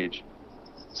stage.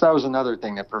 So that was another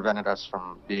thing that prevented us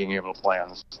from being able to play on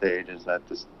the stage, is that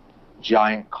this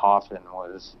giant coffin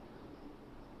was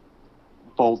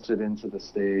bolted into the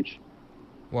stage.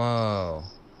 Whoa.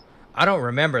 I don't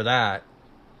remember that.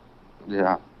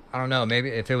 Yeah. I don't know. Maybe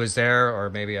if it was there,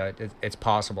 or maybe it's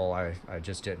possible I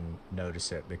just didn't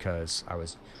notice it, because I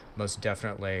was most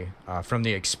definitely, from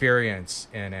the experience,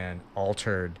 in an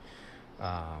altered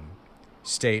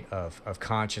state of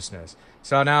consciousness.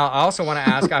 So now I also want to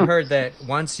ask, I heard that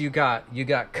once you got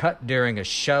cut during a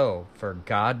show for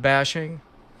God bashing.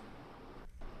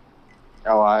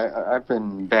 Oh, I've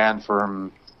been banned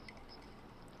from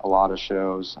a lot of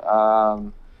shows.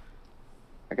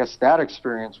 I guess that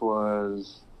experience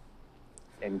was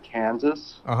in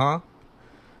Kansas. Uh-huh.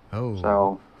 Oh.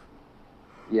 So,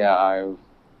 yeah, I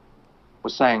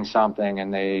was saying something,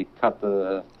 and they cut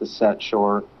the set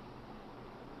short.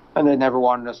 And they never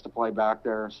wanted us to play back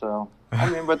there, so... I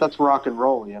mean, but that's rock and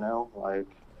roll, Like,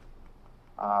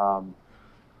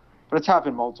 but it's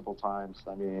happened multiple times.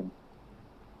 I mean,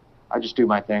 I just do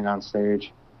my thing on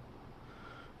stage.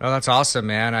 Oh, that's awesome,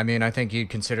 man. I mean, I think you'd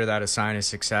consider that a sign of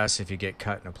success if you get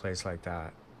cut in a place like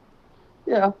that.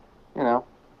 Yeah,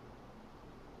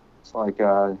 It's like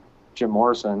Jim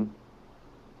Morrison,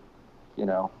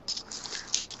 got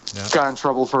in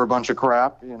trouble for a bunch of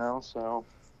crap, so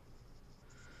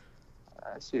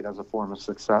I see it as a form of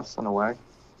success in a way.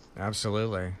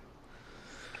 Absolutely.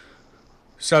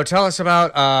 So tell us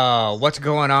about what's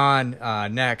going on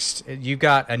next. You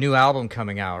got a new album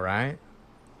coming out, right?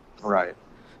 Right.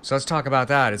 So let's talk about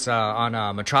that. It's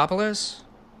on Metropolis.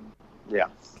 Yeah.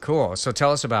 Cool. So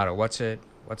tell us about it. What's it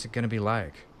going to be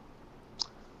like?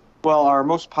 Well, our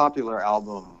most popular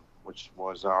album, which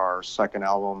was our second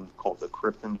album called the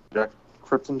Crypt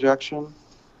Injection,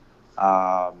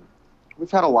 um,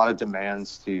 we've had a lot of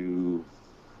demands to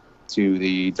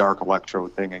the dark electro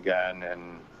thing again,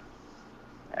 and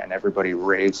everybody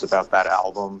raves about that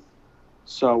album.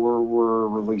 So we're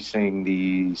releasing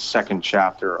the second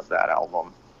chapter of that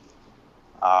album.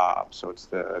 So it's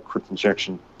the Crypt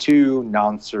Injection 2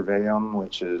 Non Surveillum,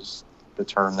 which is the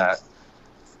term that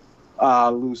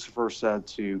Lucifer said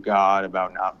to God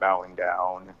about not bowing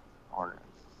down or,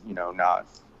 not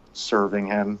serving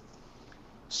him.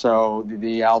 So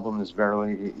the album is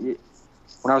very.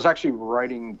 When I was actually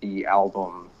writing the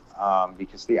album,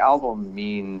 because the album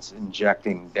means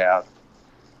injecting death.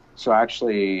 So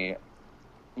actually,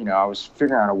 I was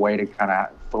figuring out a way to kind of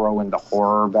throw in the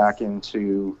horror back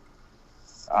into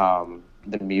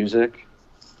the music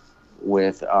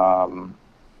with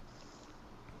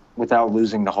without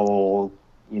losing the whole,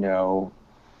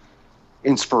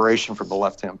 inspiration for the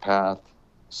Left Hand Path.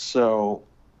 So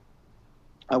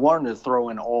I wanted to throw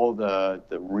in all the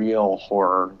real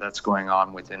horror that's going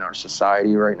on within our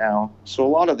society right now. So a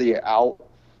lot of the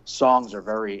songs are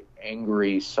very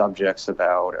angry subjects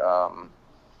about,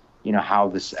 how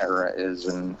this era is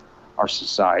in our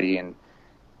society, and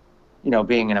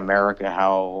being in America,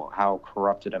 how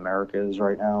corrupted America is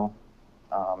right now.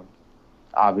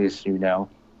 Obviously,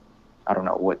 I don't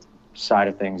know what side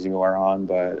of things you are on,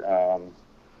 but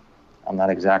I'm not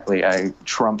exactly a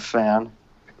Trump fan.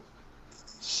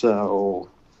 So,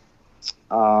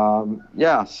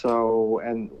 yeah. So,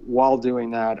 and while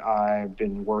doing that, I've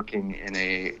been working in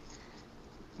a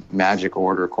magic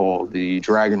order called the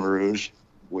Dragon Rouge,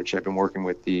 which I've been working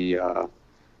with the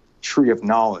Tree of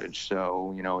Knowledge.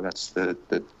 So, that's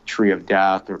the Tree of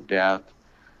Death or Death.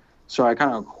 So I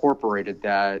kind of incorporated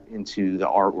that into the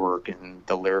artwork and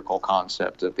the lyrical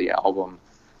concept of the album.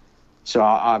 So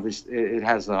obviously it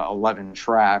has 11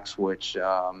 tracks, which,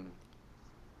 the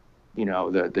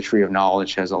Tree of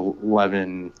Knowledge has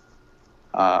 11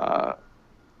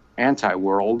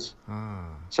 anti-worlds.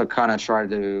 So I kind of tried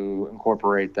to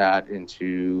incorporate that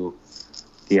into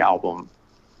the album.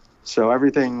 So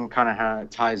everything kind of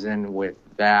ties in with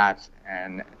that,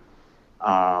 and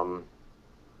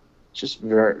just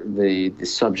the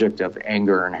subject of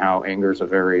anger, and how anger is a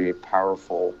very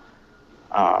powerful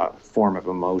form of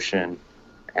emotion,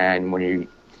 and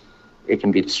it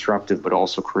can be destructive but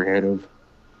also creative.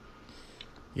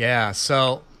 Yeah.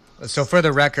 So for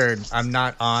the record, I'm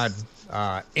not on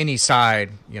any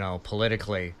side,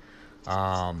 politically,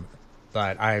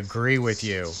 but I agree with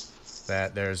you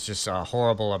that there's just a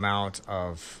horrible amount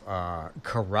of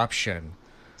corruption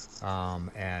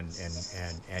and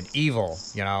evil.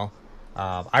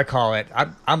 I call it.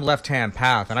 I'm Left Hand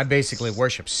Path, and I basically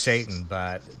worship Satan.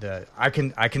 But I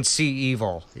can see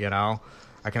evil.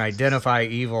 I can identify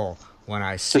evil when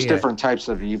I see Just different types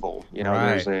of evil.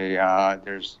 Right.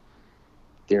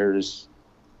 There's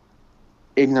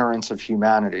ignorance of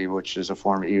humanity, which is a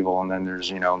form of evil, and then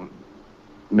there's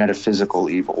metaphysical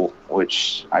evil,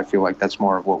 which I feel like that's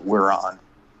more of what we're on.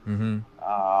 Mm-hmm.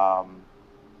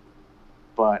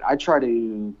 But I try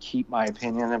to keep my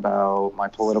opinion about my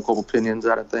political opinions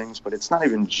out of things, but it's not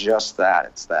even just that.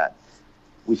 It's that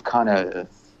we've kind of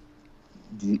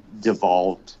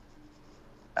devolved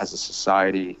as a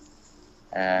society.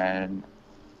 And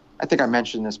I think I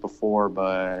mentioned this before,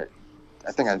 but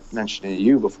I think I mentioned it to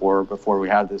you before we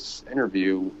had this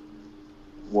interview,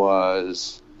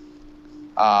 was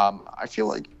I feel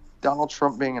like Donald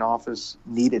Trump being in office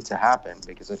needed to happen,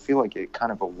 because I feel like it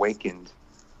kind of awakened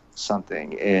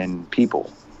something in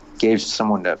people, gave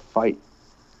someone to fight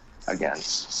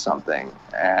against something.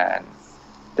 And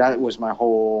that was my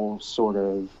whole sort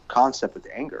of concept with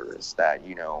anger, is that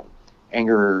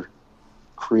anger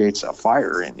creates a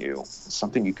fire in you. It's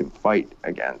something you can fight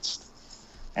against,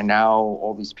 and now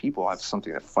all these people have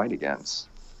something to fight against.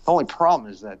 The only problem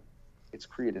is that it's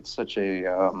created such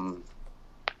a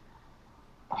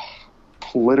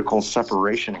political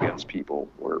separation against people,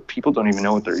 where people don't even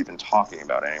know what they're even talking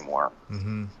about anymore.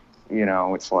 Mm-hmm.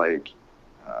 It's like,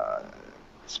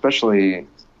 especially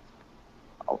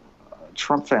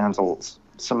Trump fans,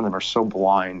 some of them are so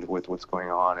blind with what's going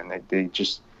on, and they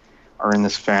just are in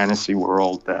this fantasy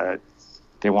world that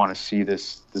they want to see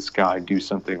this guy do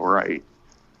something right,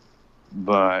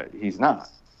 but he's not.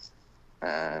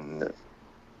 And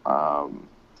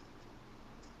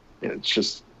it's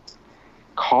just,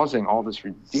 causing all this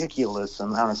ridiculous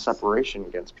amount of separation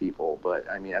against people. But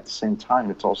I mean, at the same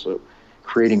time, it's also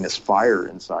creating this fire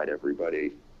inside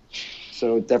everybody.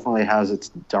 So it definitely has its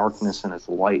darkness and its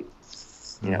light.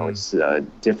 You know, it's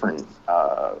different.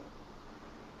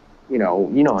 In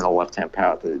a left-hand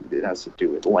path, it has to do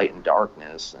with light and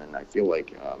darkness, and I feel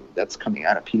like that's coming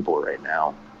out of people right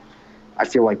now. I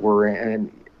feel like we're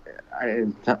in.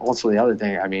 Also, the other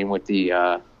thing, I mean, with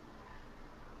the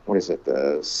what is it,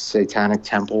 the Satanic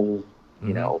Temple?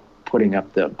 You know, putting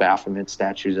up the Baphomet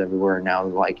statues everywhere now,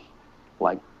 like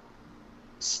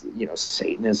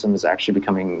Satanism is actually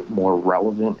becoming more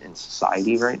relevant in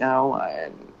society right now,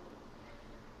 and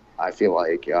I feel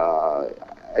like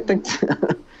I think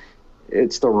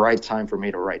it's the right time for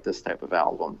me to write this type of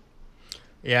album.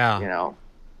 Yeah. You know,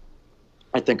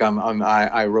 I think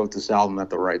I wrote this album at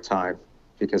the right time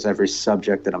because every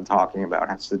subject that I'm talking about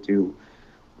has to do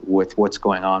with what's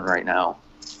going on right now.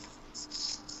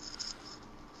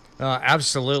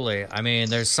 Absolutely. I mean,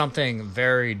 there's something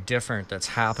very different that's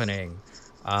happening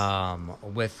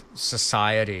with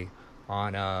society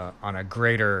on a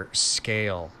greater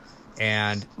scale.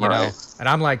 And, you know, and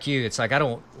I'm like you, it's like I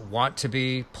don't want to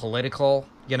be political,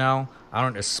 you know. I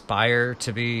don't aspire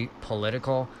to be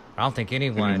political. I don't think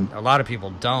anyone, a lot of people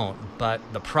don't. But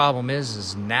the problem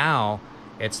is now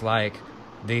it's like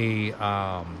the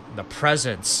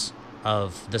presence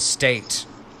of the state,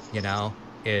 you know,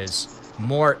 is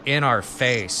more in our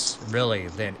face, really,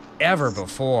 than ever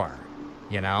before.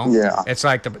 You know, it's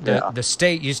like the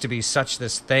state used to be such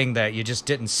this thing that you just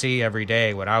didn't see every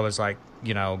day when I was like,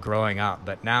 you know, growing up.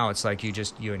 But now it's like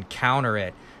you encounter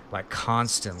it like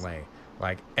constantly,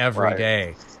 like every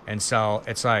day. And so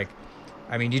it's like,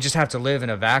 I mean, you just have to live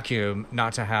in a vacuum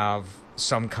not to have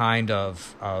some kind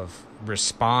of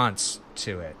response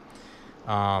to it.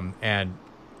 And,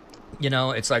 you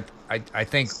know, it's like, I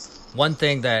think one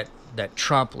thing that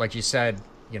Trump, like you said,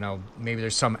 you know, maybe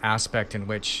there's some aspect in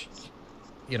which,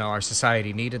 you know, our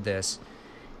society needed this,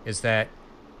 is that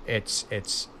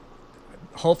it's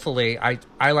hopefully, I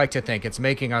like to think it's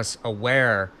making us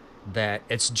aware that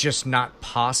it's just not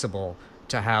possible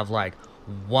to have like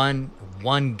one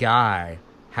guy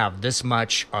have this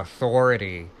much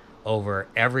authority over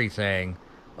everything,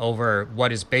 over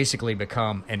what has basically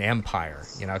become an empire,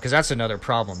 you know, because that's another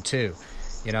problem too.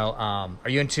 You know, are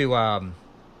you into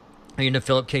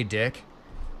Philip K. Dick?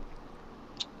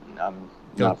 I'm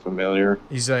not familiar.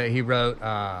 He wrote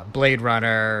Blade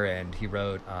Runner, and he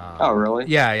wrote. Oh, really?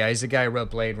 Yeah. He's the guy who wrote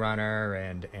Blade Runner,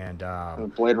 and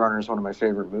Blade Runner is one of my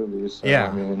favorite movies. So, yeah,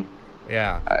 I mean,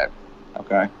 yeah.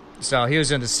 Okay. So he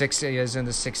was in the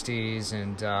 60s,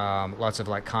 and lots of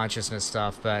like consciousness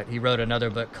stuff. But he wrote another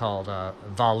book called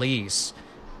Valise,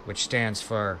 which stands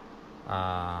for,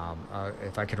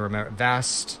 if I can remember,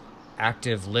 Vast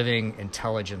Active Living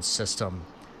Intelligence System,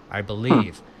 I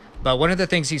believe. But one of the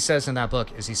things he says in that book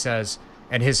is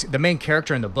and the main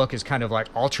character in the book is kind of like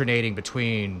alternating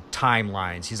between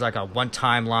timelines. He's like one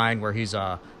timeline where he's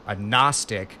a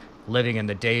Gnostic living in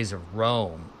the days of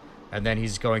Rome. And then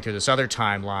he's going through this other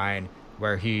timeline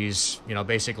where he's, you know,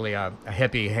 basically a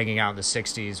hippie hanging out in the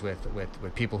 60s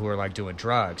with people who are like doing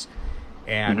drugs.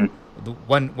 And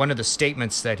one of the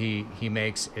statements that he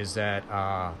makes is that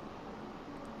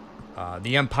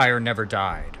the empire never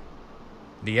died.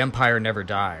 The empire never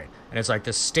died. And it's like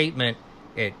this statement,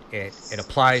 it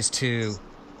applies to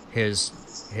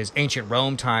his ancient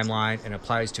Rome timeline and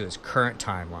applies to his current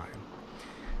timeline.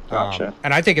 Gotcha.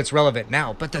 And I think it's relevant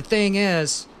now. But the thing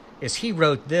is he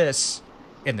wrote this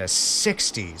in the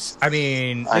 60s. I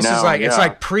mean, it's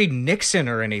like pre-Nixon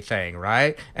or anything,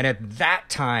 right? And at that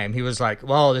time, he was like,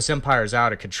 well, this empire's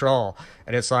out of control.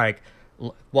 And it's like,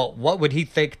 well, what would he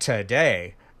think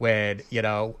today when, you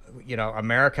know,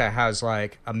 America has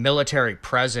like a military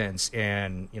presence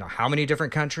in, you know, how many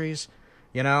different countries?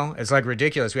 You know, it's like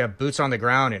ridiculous. We have boots on the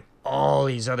ground in all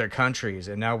these other countries.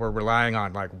 And now we're relying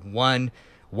on like one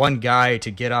guy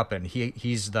to get up, and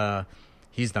he's the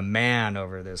man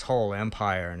over this whole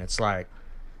empire. And it's like,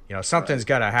 you know, something's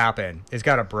got to happen. It's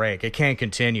got to break. It can't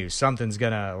continue. Something's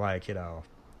gonna, like, you know,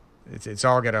 it's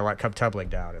all gonna like come tumbling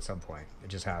down at some point. It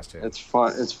just has to. It's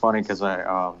funny because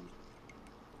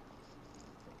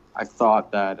I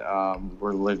thought that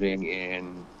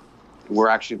we're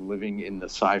actually living in the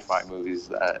sci-fi movies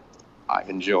that I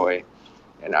enjoy,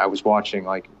 and I was watching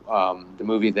like the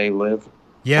movie They Live.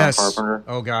 Yes. John Carpenter.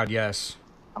 Oh God, yes.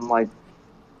 I'm like,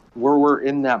 we're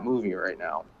in that movie right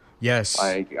now. Yes.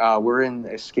 Like we're in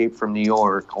Escape from New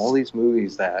York. All these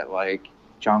movies that like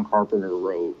John Carpenter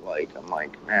wrote. Like I'm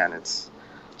like, man, it's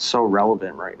so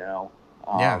relevant right now.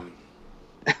 Yeah.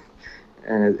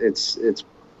 And it's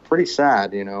pretty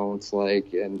sad, you know. It's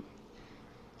like, and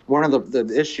one of the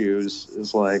issues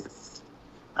is like,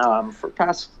 for the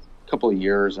past couple of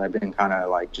years, I've been kind of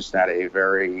like just at a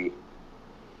very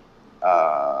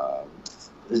kind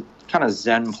of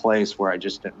zen place where I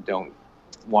just don't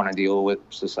want to deal with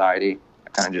society. I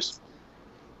kind of just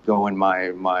go in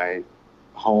my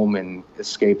home and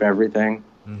escape everything.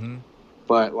 Mm-hmm.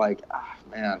 But like,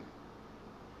 man,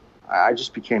 I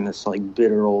just became this like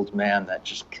bitter old man that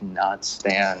just cannot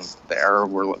stand the era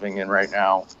we're living in right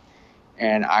now.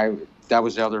 And that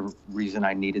was the other reason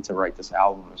I needed to write this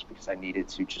album, is because I needed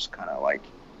to just kind of like,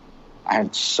 I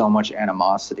had so much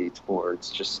animosity towards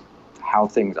just how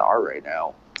things are right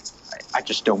now. I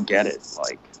just don't get it.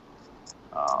 Like,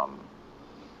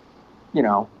 you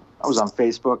know, I was on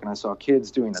Facebook and I saw kids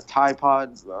doing the Tide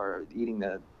Pod or eating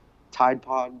the Tide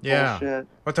Pod bullshit.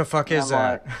 What the fuck is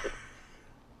that?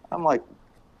 I'm like,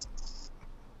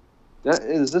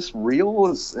 is this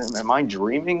real? Am I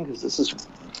dreaming? Because this is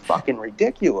fucking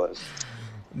ridiculous.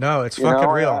 No, it's fucking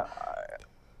real.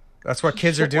 That's what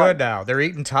kids are doing like, now. They're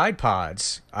eating Tide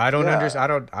Pods. I don't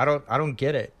understand. I don't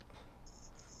get it.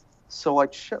 So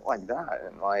like shit like that,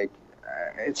 and like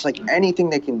it's like anything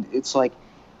they can. It's like,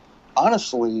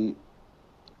 honestly,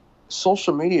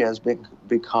 social media has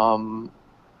become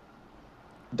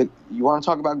you want to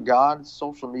talk about God?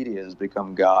 Social media has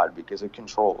become God because it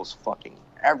controls fucking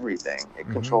everything. It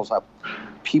controls how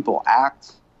people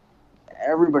act.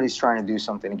 Everybody's trying to do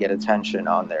something to get attention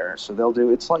on there, so they'll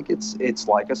do. It's like a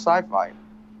sci-fi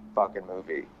fucking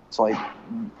movie. It's like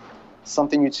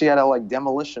something you'd see out of like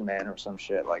Demolition Man or some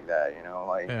shit like that. You know,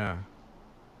 like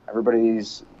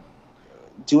everybody's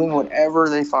doing whatever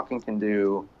they fucking can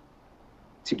do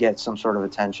to get some sort of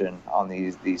attention on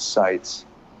these sites.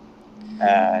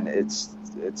 And it's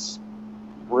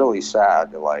really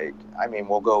sad. Like, I mean,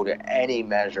 we'll go to any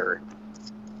measure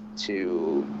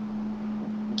to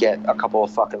get a couple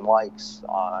of fucking likes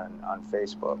on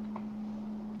Facebook.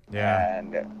 Yeah.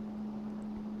 And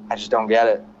I just don't get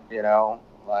it, you know?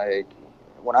 Like,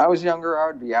 when I was younger, I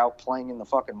would be out playing in the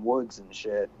fucking woods and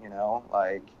shit, you know?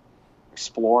 Like,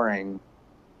 exploring.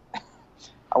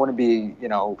 I wouldn't be, you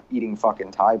know, eating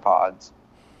fucking Tide Pods.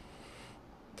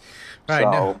 Right.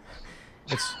 So, No.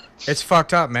 It's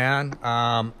fucked up, man.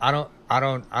 I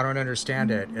don't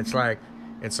understand it. It's like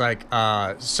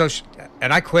social,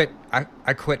 and I quit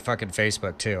fucking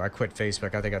Facebook too. I quit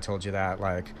Facebook. I think I told you that,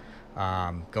 like,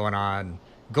 going on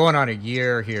a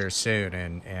year here soon.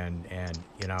 And,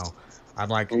 you know, I'm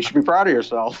like, you should be proud of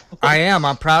yourself. I am.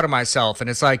 I'm proud of myself. And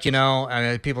it's like, you know,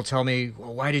 and people tell me,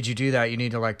 well, why did you do that? You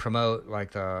need to like promote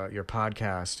like your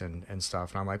podcast and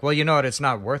stuff. And I'm like, well, you know what? It's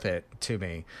not worth it to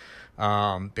me.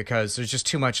 Because there's just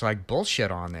too much like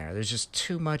bullshit on there. There's just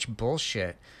too much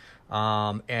bullshit.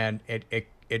 And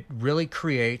it really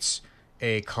creates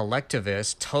a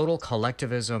total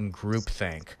collectivism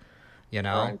groupthink, you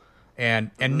know? Right.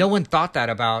 And no one thought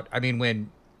that about, I mean, when,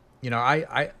 you know,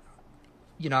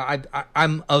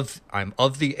 I'm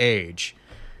of the age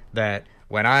that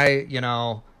when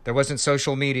there wasn't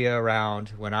social media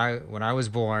around when I was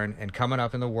born and coming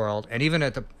up in the world, and even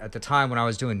at the time when I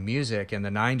was doing music in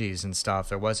the 90s and stuff,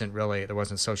 there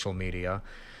wasn't social media.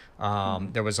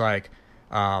 There was like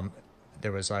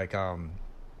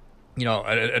you know,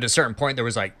 at a certain point there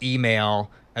was like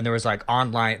email, and there was like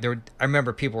online. I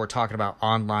remember people were talking about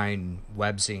online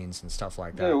webzines and stuff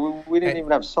like that. Yeah, we didn't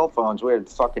even have cell phones. We had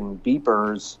fucking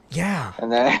beepers. Yeah.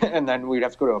 And then we'd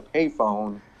have to go to a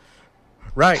payphone.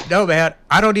 Right. No, man.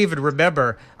 I don't even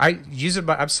remember.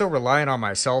 I'm still relying on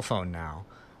my cell phone now.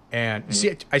 And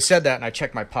see, I said that and I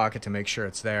checked my pocket to make sure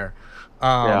it's there.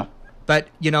 Yeah. But,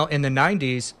 you know, in the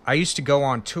 90s, I used to go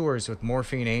on tours with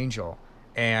Morphine Angel,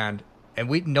 and there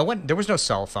was no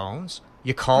cell phones.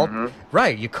 You called,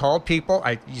 right. You called people.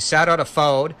 You sat on a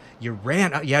phone. You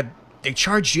ran. They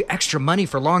charged you extra money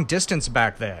for long distance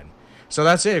back then. So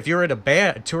that's it. If you're in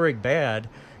a touring band,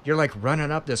 you're like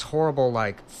running up this horrible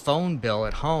like phone bill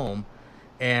at home,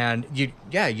 and you'd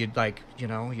like, you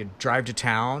know, you'd drive to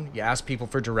town, you ask people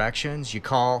for directions, you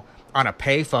call on a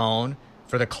payphone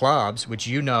for the clubs, which,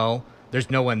 you know,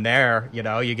 there's no one there, you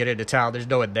know, you get into town, there's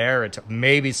no one there until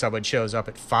maybe someone shows up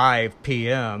at 5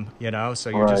 p.m., you know,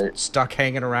 so you're just stuck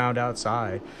hanging around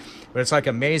outside. But it's like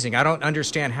amazing. I don't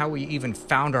understand how we even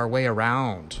found our way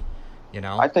around, you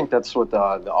know. I think that's what the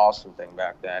awesome thing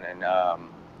back then, and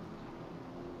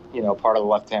you know, part of the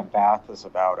Left-Hand Path is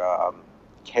about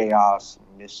chaos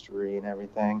and mystery and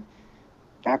everything.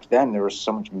 Back then, there was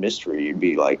so much mystery. You'd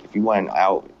be like, if you went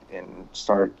out and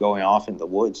started going off in the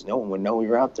woods, no one would know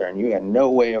you're out there, and you had no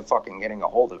way of fucking getting a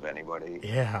hold of anybody.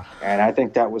 Yeah. And I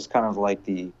think that was kind of like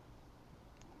the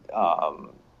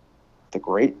the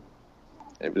great.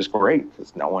 It was great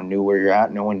because no one knew where you're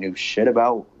at. No one knew shit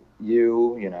about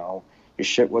you. You know, your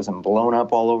shit wasn't blown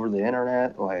up all over the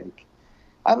internet. Like,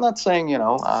 I'm not saying,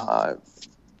 the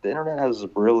internet has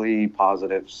really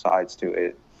positive sides to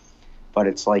it, but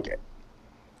it's like,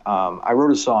 I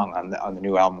wrote a song on the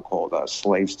new album called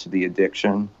 "Slaves to the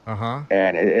Addiction,"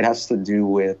 and it has to do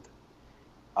with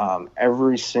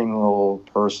every single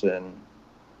person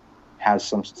has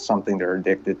something they're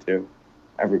addicted to.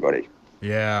 Everybody.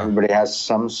 Yeah. Everybody has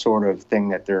some sort of thing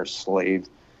that they're a slave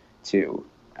to,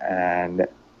 and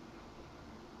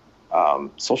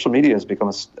social media has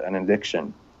become an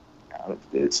addiction.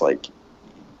 It's like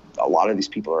a lot of these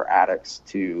people are addicts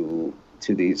to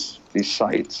these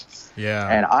sites. Yeah.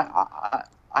 And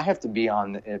I have to be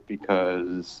on it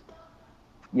because,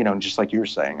 just like you were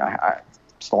saying,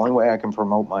 it's the only way I can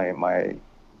promote my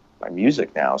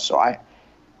music now. So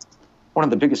one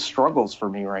of the biggest struggles for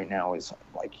me right now is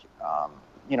like,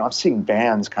 I'm seeing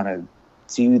bands kind of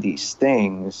do these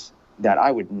things that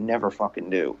I would never fucking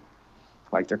do.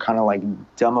 Like they're kind of like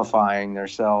dumbifying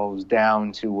themselves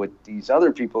down to what these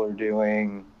other people are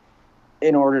doing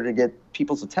in order to get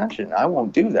people's attention. I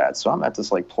won't do that. So I'm at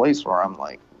this like place where I'm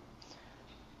like,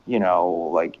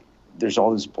 like there's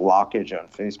all this blockage on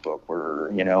Facebook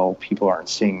where, people aren't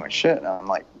seeing my shit. And I'm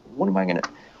like, what am I gonna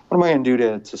do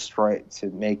to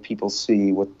make people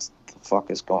see what the fuck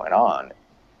is going on?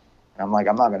 And I'm like,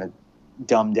 I'm not gonna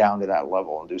dumb down to that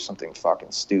level and do something fucking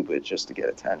stupid just to get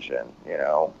attention,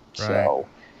 Right. So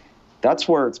that's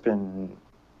where it's been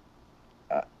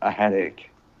a headache,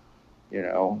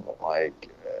 like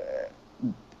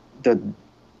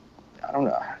I don't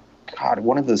know. God,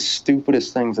 one of the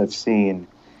stupidest things I've seen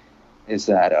is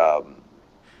that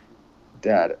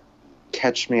that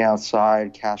Cash Me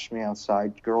Outside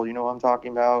girl. You know what I'm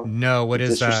talking about? No, what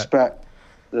is that?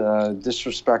 The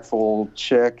disrespectful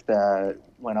chick that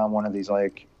went on one of these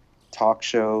like talk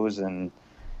shows, and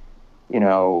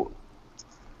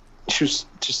she was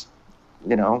just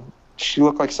she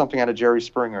looked like something out of Jerry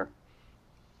Springer,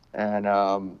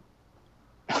 and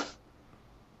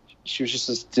she was just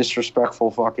this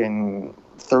disrespectful fucking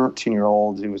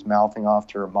 13-year-old who was mouthing off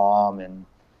to her mom, and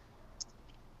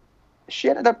she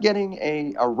ended up getting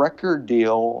a record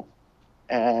deal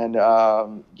and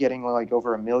getting like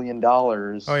over $1 million.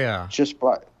 Oh yeah.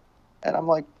 And I'm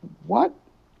like, what?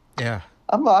 Yeah.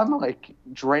 I'm like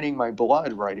draining my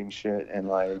blood writing shit, and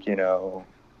like, No,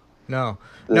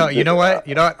 you know what?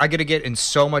 I'm going to get in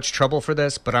so much trouble for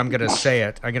this, but I'm going to say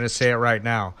it. I'm going to say it right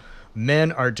now.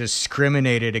 Men are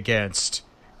discriminated against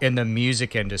in the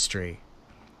music industry,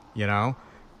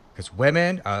 because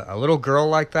women, a little girl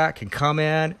like that can come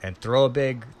in and throw a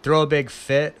big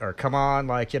fit, or come on,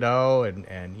 like,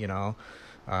 and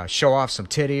show off some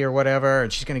titty or whatever,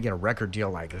 and she's going to get a record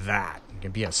deal like that. You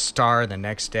can be a star the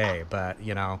next day, but,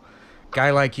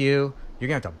 guy like you're going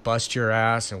to have to bust your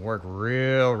ass and work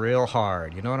real, real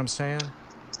hard. You know what I'm saying?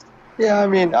 Yeah, I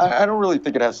mean, I don't really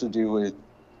think it has to do with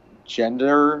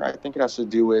gender. I think it has to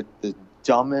do with the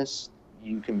dumbest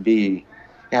you can be.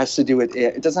 It has to do with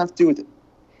it doesn't have to do with,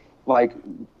 like,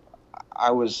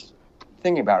 I was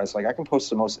thinking about it. It's like I can post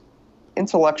the most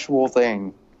intellectual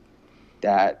thing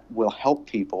that will help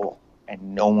people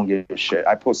and no one gives a shit.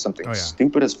 I post something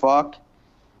stupid as fuck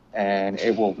and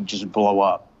it will just blow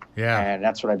up. Yeah. And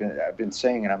that's what I've been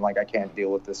saying, and I'm like, I can't deal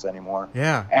with this anymore.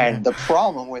 Yeah. And the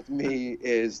problem with me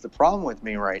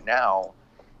right now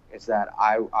is that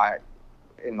I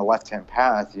in the left-hand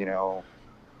path,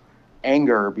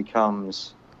 anger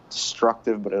becomes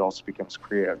destructive, but it also becomes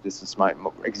creative. This is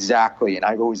exactly, and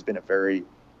I've always been a very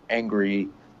angry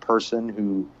person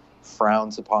who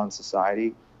frowns upon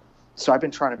society. So I've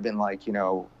been trying to like,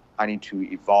 I need to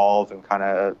evolve and kind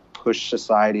of push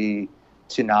society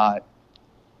to not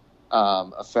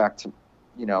affect,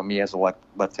 me as a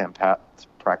left-hand path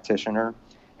practitioner.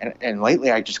 And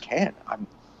lately I just can't. I'm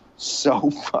so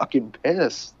fucking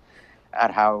pissed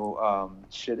at how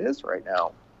shit is right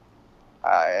now.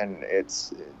 And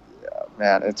it's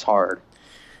hard.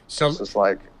 So it's just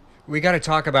like, we got to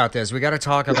talk about this. We got to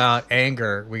talk about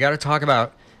anger. We got to talk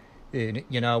about, we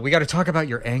got to talk about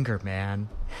your anger, man.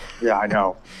 Yeah, I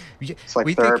know. It's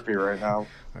like therapy right now.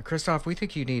 Christoph, we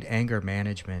think you need anger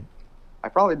management. I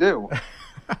probably do.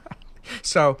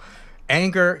 So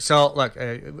anger. So look,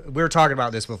 we were talking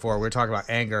about this before. We were talking about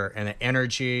anger and the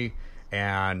energy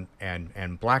and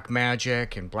black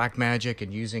magic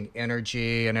and using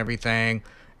energy and everything.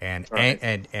 And, right.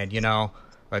 and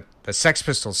but the Sex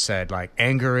Pistols said, like,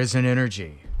 anger is an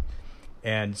energy.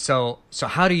 And so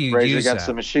how do you Rage use Against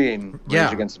that? the Machine. Yeah.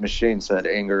 Rage Against the Machine said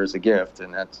anger is a gift,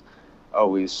 and that's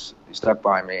always stuck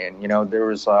by me. And there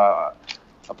was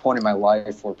a point in my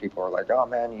life where people are like, "Oh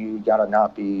man, you gotta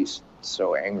not be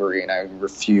so angry," and I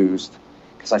refused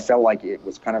because I felt like it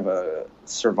was kind of a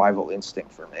survival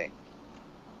instinct for me.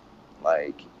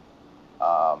 Like,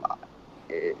 um,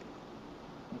 it,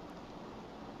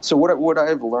 so what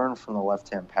I've learned from the left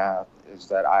hand path is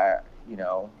that I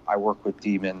work with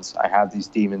demons. I have these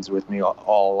demons with me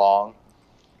all along,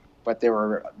 but they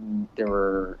were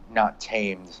not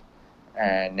tamed.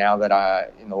 And now that I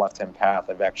in the left hand path,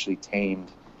 I've actually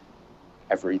tamed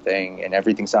everything, and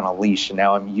everything's on a leash, and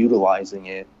now I'm utilizing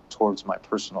it towards my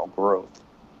personal growth.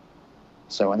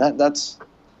 So, and that's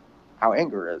how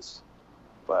anger is.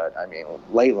 But I mean,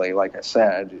 lately, like I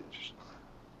said,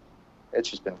 it's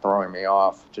just been throwing me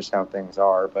off just how things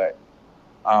are. But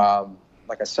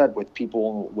like I said, with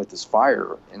people with this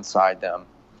fire inside them,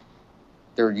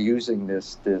 they're using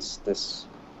this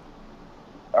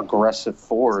aggressive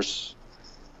force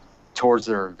towards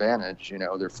their advantage.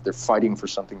 They're fighting for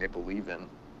something they believe in.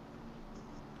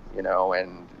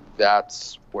 And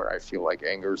that's where I feel like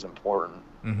anger is important.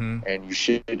 Mm-hmm. And you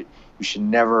should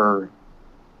never,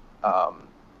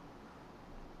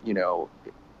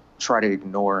 try to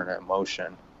ignore an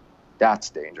emotion. That's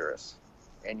dangerous.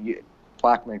 And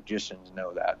black magicians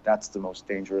know that. That's the most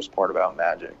dangerous part about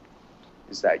magic,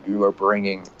 is that you are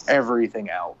bringing everything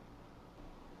out.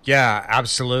 Yeah,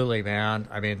 absolutely, man.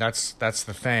 I mean, that's the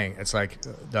thing. It's like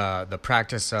the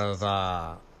practice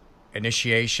of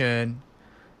initiation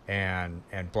and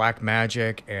black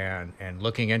magic and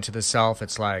looking into the self.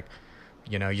 It's like,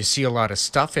 you see a lot of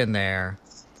stuff in there,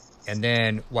 and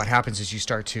then what happens is you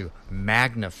start to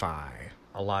magnify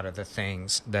a lot of the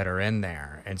things that are in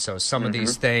there. And so some of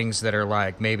these things that are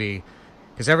like, maybe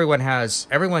because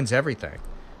everyone's everything,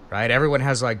 right? Everyone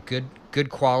has like good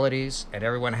qualities, and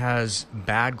everyone has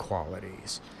bad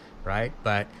qualities, right?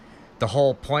 But the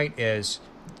whole point is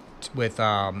with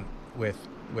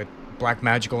black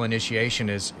magical initiation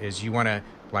is you want to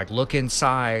like look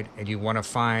inside, and you want to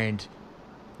find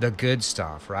the good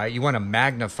stuff, right? You want to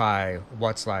magnify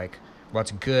what's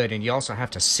good, and you also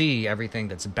have to see everything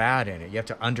that's bad in it. You have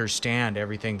to understand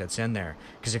everything that's in there,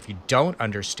 because if you don't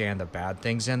understand the bad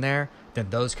things in there, then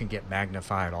those can get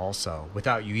magnified also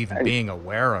without you even being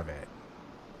aware of it.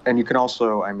 And you can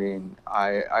also, I mean,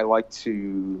 I like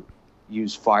to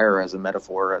use fire as a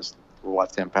metaphor as the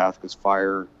left-hand path, because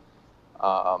fire,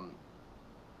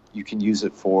 you can use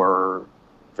it for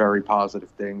very positive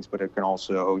things, but it can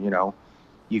also,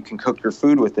 you can cook your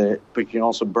food with it, but you can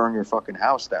also burn your fucking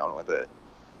house down with it.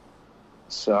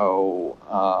 So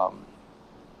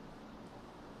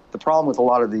the problem with a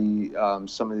lot of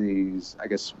some of these, I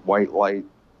guess, white light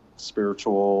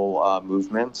spiritual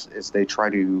movements is they try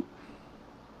to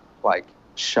like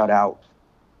shut out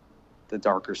the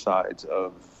darker sides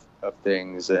of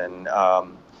things, and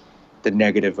the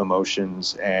negative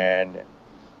emotions. And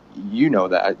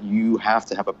that you have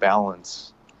to have a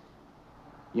balance.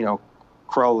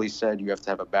 Crowley said you have to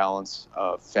have a balance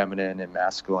of feminine and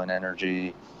masculine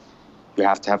energy. You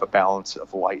have to have a balance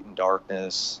of light and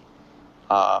darkness.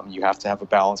 You have to have a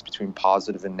balance between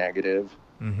positive and negative.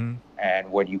 Mm-hmm.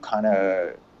 And when you kind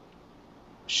of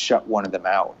shut one of them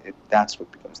out, that's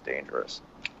what becomes dangerous.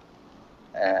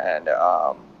 And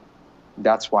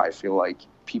that's why I feel like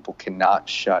people cannot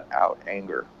shut out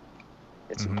anger.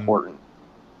 It's important.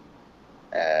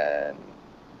 And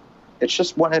it's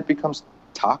just when it becomes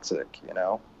toxic,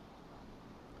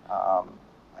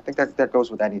 I think that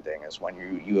goes with anything, is when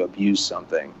you abuse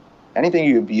something. Anything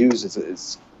you abuse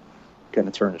is going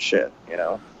to turn to shit,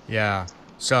 Yeah.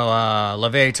 So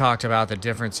LaVey talked about the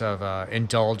difference of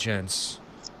indulgence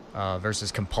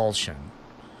versus compulsion.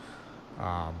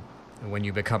 When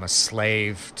you become a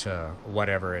slave to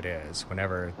whatever it is,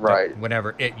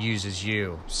 whenever it uses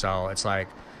you. So it's like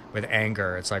with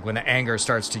anger, it's like when the anger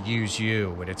starts to use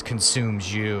you, when it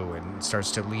consumes you and starts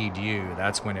to lead you,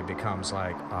 that's when it becomes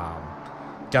like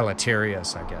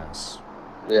deleterious, I guess.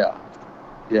 Yeah.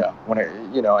 When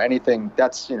anything,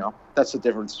 that's the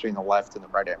difference between the left and the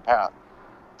right hand path.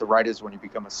 The right is when you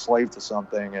become a slave to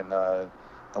something, and the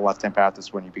left hand path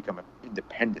is when you become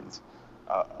independent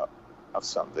of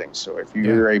something. So if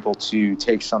you're able to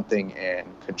take something and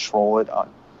control it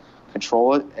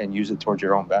and use it towards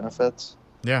your own benefits,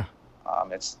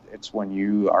 it's when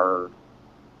you are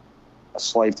a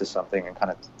slave to something and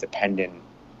kind of dependent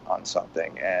on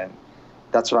something. And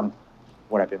that's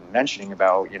what I've been mentioning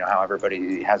about, how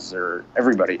everybody has their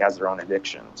own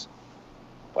addictions.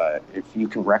 But if you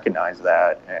can recognize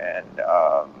that and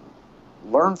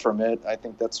learn from it, I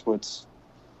think that's what's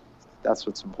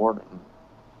important.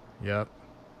 Yep.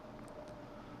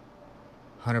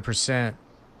 100%.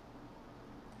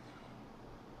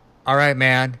 All right,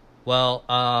 man. Well,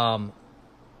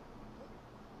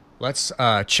 let's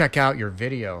check out your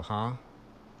video, huh?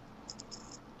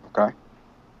 Okay.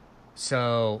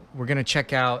 So we're gonna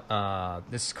check out.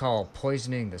 This is called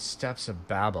 "Poisoning the Steps of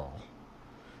Babel."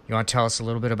 You want to tell us a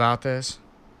little bit about this?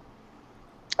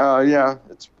 Yeah,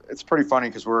 it's pretty funny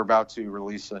because we're about to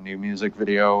release a new music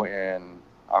video in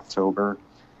October.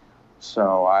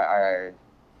 So I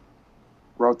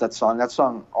wrote that song. That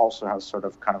song also has sort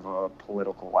of kind of a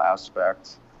political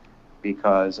aspect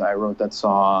because I wrote that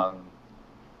song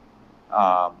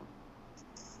um,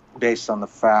 based on the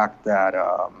fact that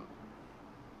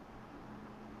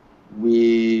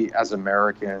we as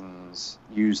Americans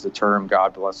use the term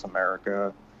 "God bless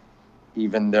America,"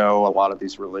 even though a lot of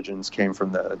these religions came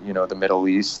from the Middle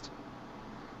East.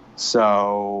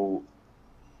 So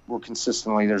we're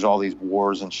consistently there's all these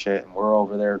wars and shit, and we're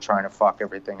over there trying to fuck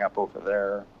everything up over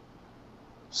there.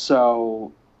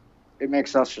 So it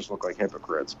makes us just look like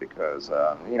hypocrites because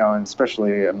and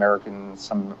especially Americans,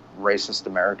 some racist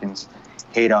Americans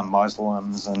hate on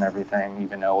Muslims and everything,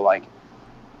 even though like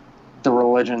the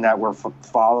religion that we're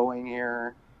following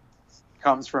here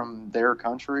comes from their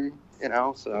country,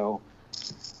 So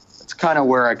it's kind of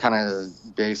where I kind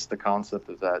of based the concept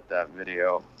of that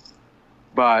video.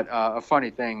 But a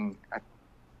funny thing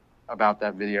about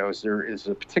that video is there is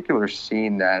a particular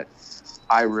scene that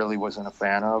I really wasn't a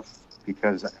fan of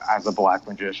because as a black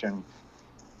magician,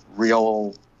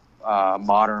 real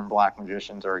modern black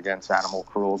magicians are against animal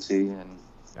cruelty, and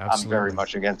Absolutely. I'm very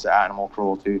much against animal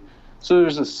cruelty. So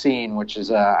there's a scene which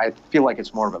is I feel like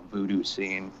it's more of a voodoo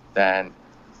scene than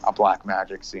a black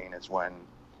magic scene. It's when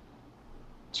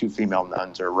two female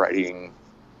nuns are writing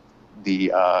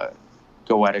the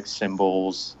goetic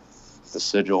symbols, the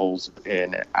sigils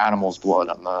in animals' blood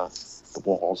on the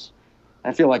walls.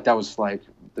 And I feel like that was like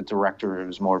the director. It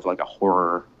was more of like a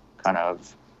horror kind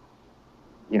of,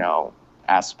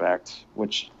 aspect,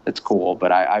 which it's cool.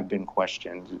 But I've been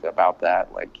questioned about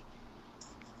that. Like,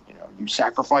 you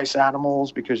sacrifice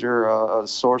animals because you're a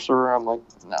sorcerer. I'm like,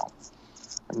 no,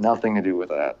 nothing to do with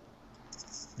that.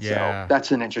 Yeah. So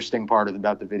that's an interesting part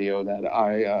about the video that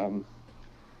I,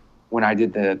 when I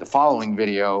did the following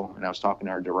video and I was talking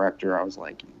to our director, I was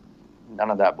like, none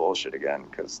of that bullshit again,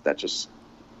 because that just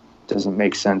doesn't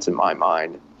make sense in my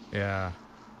mind. Yeah.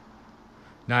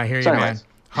 No, I hear So you, man. anyways.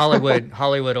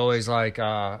 Hollywood always like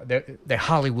they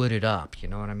Hollywood it up. You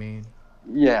know what I mean?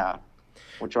 Yeah,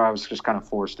 which I was just kind of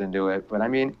forced into it. But I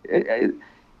mean,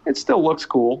 it still looks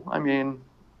cool. I mean,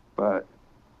 but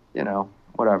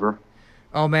whatever.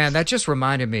 Oh man, that just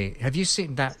reminded me. Have you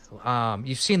seen that?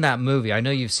 You've seen that movie? I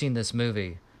know you've seen this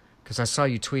movie because I saw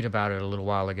you tweet about it a little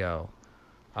while ago.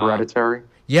 Hereditary.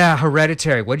 Yeah,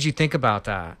 Hereditary. What did you think about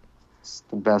that? It's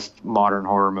the best modern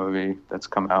horror movie that's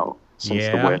come out since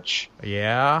The Witch.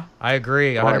 Yeah, I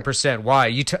agree 100%. Why?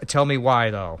 You tell me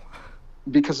why though.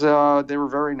 Because they were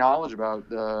very knowledgeable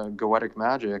about goetic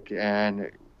magic,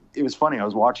 and it was funny. I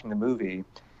was watching the movie.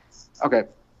 Okay,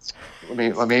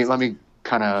 let me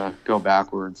kind of go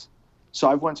backwards. So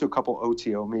I've went to a couple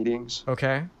OTO meetings.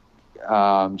 Okay.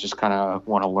 Just kind of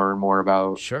want to learn more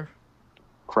about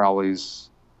Crowley's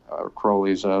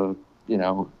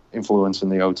influence in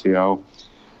the OTO.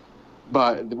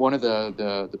 But one of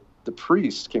the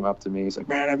priests came up to me. He's like,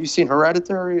 "Man, have you seen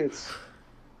Hereditary?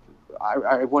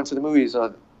 I went to the movies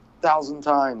 1,000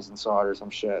 times and saw it or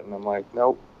some shit." And I'm like,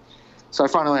 "Nope." So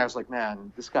I was like,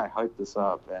 "Man, this guy hyped this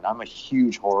up," and I'm a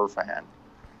huge horror fan.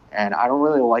 And I don't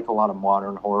really like a lot of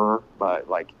modern horror, but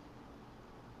like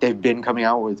they've been coming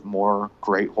out with more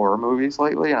great horror movies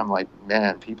lately, and I'm like,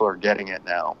 man, people are getting it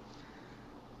now.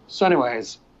 So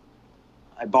anyways,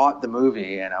 I bought the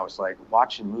movie, and I was like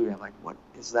watching the movie. I'm like, what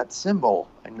is that symbol?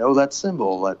 I know that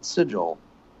symbol, that sigil.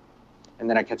 And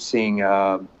then I kept seeing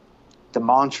the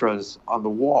mantras on the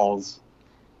walls.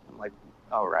 I'm like,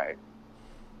 all right.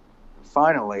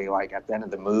 Finally, like at the end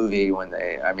of the movie,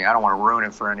 I don't want to ruin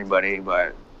it for anybody,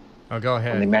 but go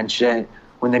ahead.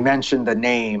 When they mentioned the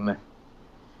name,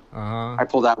 Uh-huh. I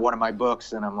pulled out one of my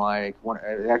books, and I'm like, one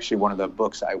of the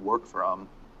books I work from.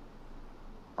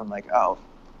 I'm like, oh,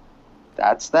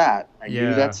 that's that. I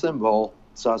knew that symbol.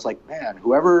 So I was like, man,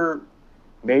 whoever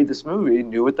made this movie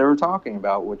knew what they were talking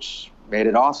about, which made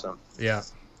it awesome. Yeah.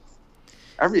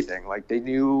 Everything. Like, they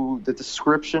knew the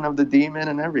description of the demon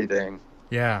and everything.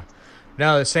 Yeah.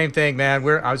 No, the same thing, man.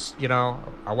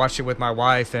 I watched it with my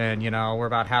wife, and we're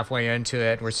about halfway into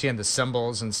it. We're seeing the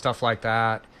symbols and stuff like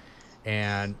that,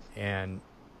 and at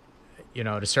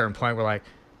a certain point, we're like,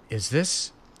 "Is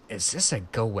this a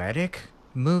goetic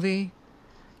movie?"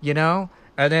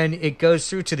 And then it goes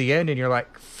through to the end, and you're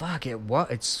like, "Fuck it! What?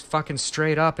 It's fucking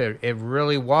straight up. It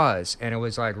really was." And it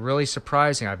was like really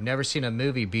surprising. I've never seen a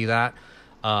movie be that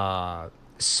spot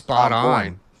On point.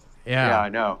 on. Yeah, Yeah. I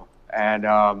know. And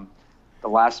the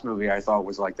last movie I thought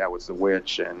was like that was The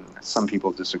Witch, and some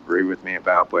people disagree with me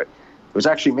about, but it was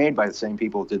actually made by the same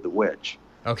people who did The Witch.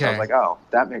 So I was Okay. like, oh,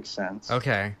 that makes sense.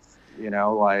 Okay. You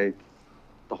know, like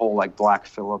the whole like Black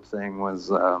Phillip thing was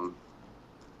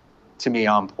to me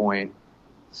on point.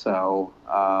 So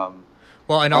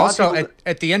Well, and a lot of also people,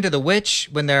 at the end of The Witch,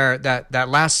 when they're that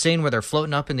last scene where they're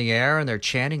floating up in the air and they're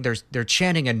chanting, they're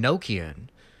chanting Enochian.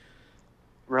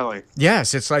 really,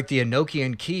 Yes, it's like the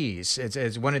Enochian keys.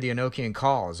 It's one of the Enochian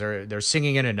calls. They're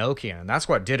singing in Enochian, and that's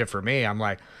what did it for me. I'm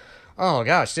like, oh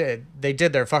gosh, they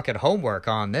did their fucking homework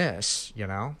on this, you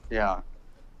know? yeah.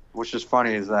 Which is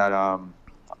funny is that a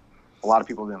lot of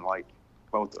people didn't like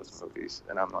both those movies,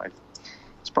 and I'm like,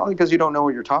 it's probably because you don't know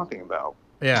what you're talking about.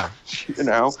 Yeah, You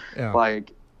know, yeah,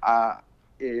 like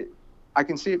it. I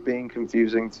can see it being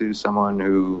confusing to someone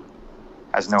who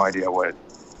has no idea what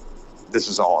this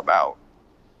is all about.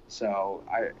 So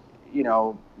you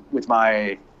know, with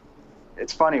my,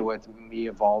 it's funny with me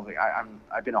evolving.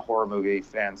 I've been a horror movie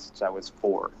fan since I was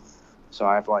 4, so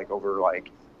I have like over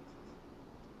like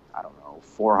I don't know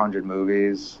 400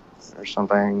 movies or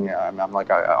something. I'm like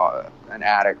an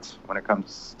addict when it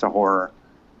comes to horror.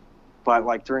 But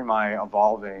like during my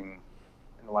evolving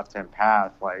in the Left Hand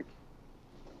Path, like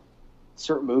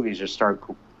certain movies just start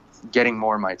getting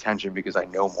more of my attention because I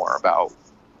know more about,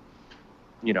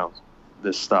 you know,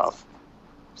 this stuff.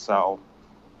 So,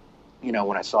 you know,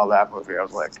 when I saw that movie, I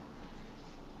was like, it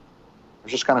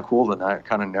was just kind of cool to not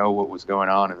kind of know what was going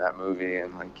on in that movie.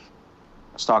 And like,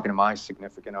 I was talking to my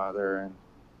significant other, and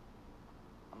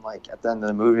I'm like, at the end of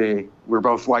the movie, we're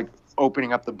both like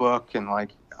opening up the book and like,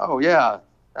 oh yeah,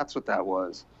 that's what that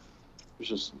was.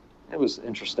 It was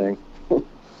interesting.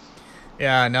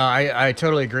 yeah. No, I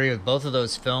totally agree with both of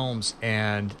those films.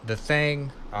 And the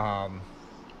thing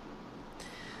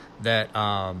that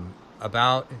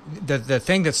about the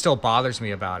thing that still bothers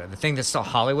me about it, the thing that's still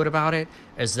Hollywood about it,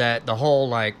 is that the whole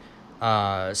like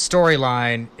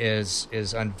storyline is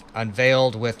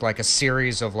unveiled with like a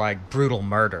series of like brutal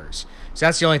murders. So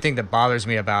that's the only thing that bothers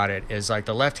me about it, is like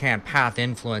the Left Hand Path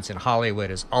influence in Hollywood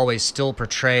is always still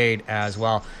portrayed as,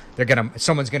 well,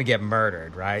 someone's gonna get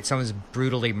murdered, right? Someone's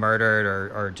brutally murdered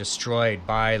or destroyed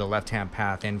by the Left Hand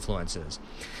Path influences.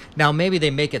 Now maybe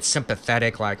they make it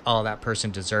sympathetic, like, oh, that person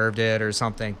deserved it or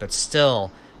something, but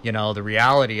still, you know, the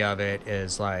reality of it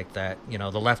is like that, you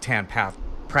know, the Left Hand Path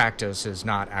practice is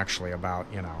not actually about,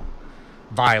 you know,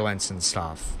 violence and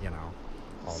stuff, you know,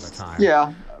 all the time.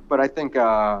 Yeah, but I think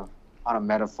on a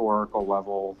metaphorical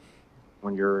level,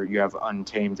 when you have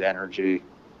untamed energy,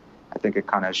 I think it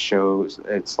kind of shows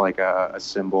it's like a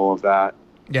symbol of that.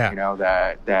 Yeah. You know,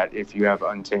 that if you have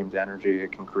untamed energy,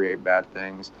 it can create bad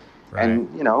things. Right.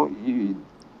 And you know, you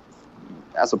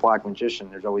as a black magician,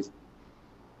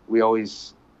 we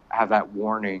always have that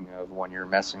warning of when you're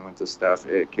messing with this stuff,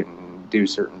 it can do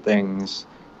certain things,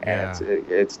 and Yeah.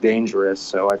 it's dangerous.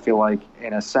 So I feel like,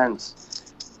 in a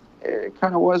sense, it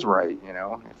kind of was right. You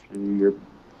know, if you're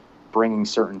bringing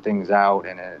certain things out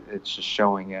and it's just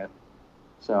showing it.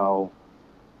 So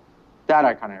that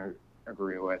I kind of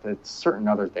agree with. It's certain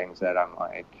other things that I'm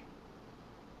like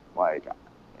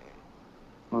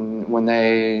when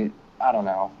they, I don't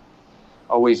know,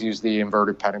 always use the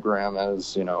inverted pentagram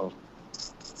as, you know,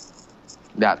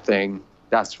 that thing.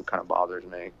 That's what kind of bothers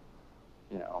me.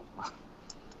 You know,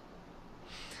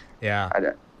 Yeah.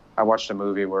 I watched a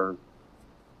movie where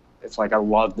it's like I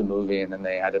loved the movie, and then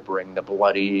they had to bring the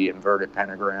bloody inverted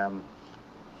pentagram,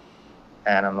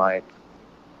 and I'm like,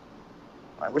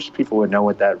 I wish people would know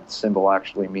what that symbol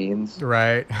actually means.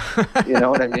 Right. You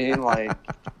know what I mean? Like,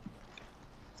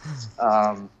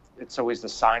 it's always the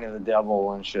sign of the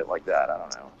devil and shit like that. I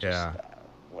don't know. Just, Yeah.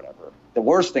 Whatever. The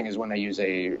worst thing is when they use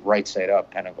a right side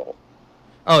up pentacle.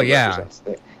 Oh to yeah. represent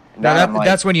the- and No, that I'm like,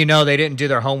 that's when you know they didn't do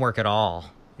their homework at all,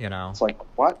 you know. it's like,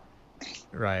 what?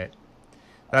 Right.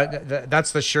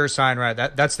 That's the sure sign, right?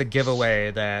 That's the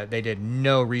giveaway that they did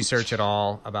no research at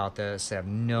all about this. They have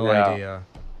no Yeah. idea.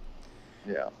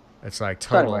 Yeah. It's like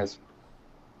So anyways,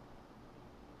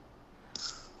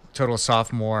 total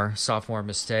sophomore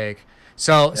mistake.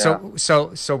 So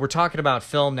we're talking about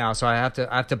film now. So I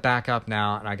have to back up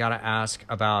now, and I got to ask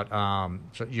about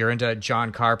so you're into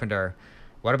John Carpenter.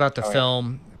 What about the Oh, yeah.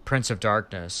 film Prince of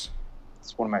Darkness?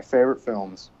 it's one of my favorite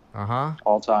films Uh-huh.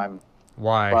 all time.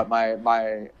 Why? But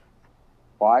my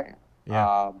why?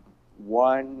 Yeah.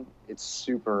 One, it's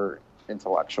super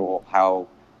intellectual how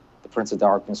the Prince of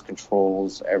Darkness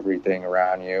controls everything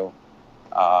around you.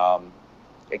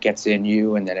 It gets in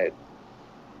you, and then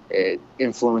it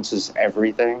influences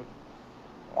everything.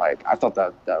 Like, I thought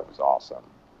that was awesome.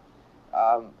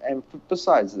 And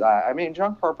besides that, I mean,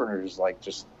 John Carpenter is like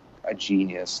just a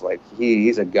genius. Like,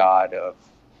 he's a god of.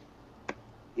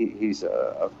 He's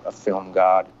a film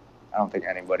god. I don't think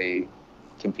anybody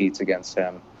competes against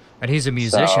him. And he's a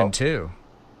musician So, too.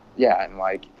 yeah, and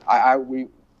like I went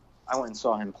and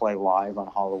saw him play live on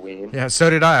Halloween. Yeah, so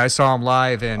did I. I saw him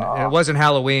live in, Oh. it wasn't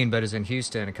Halloween, but it was in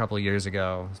Houston a couple of years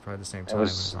ago. It was probably the same time It he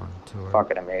was was on tour.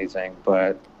 fucking amazing.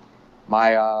 But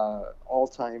my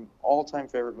all-time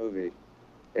favorite movie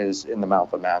is In the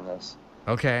Mouth of Madness,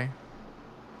 Okay.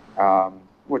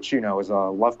 which is a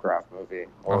Lovecraft movie,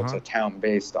 or it's Uh-huh. a town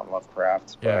based on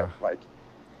Lovecraft. But Yeah. like,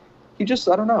 he just,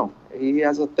 I don't know, he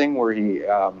has a thing where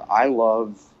I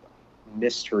love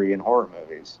mystery in horror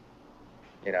movies.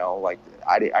 Like,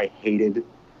 I hated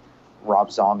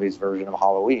Rob Zombie's version of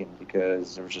Halloween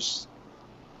because there was just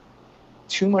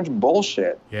too much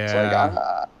bullshit. It's like,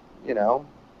 Yeah.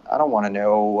 I don't want to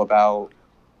know about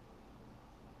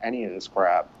any of this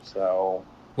crap. So,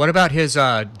 What about his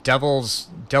Devil's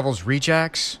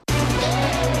Rejects?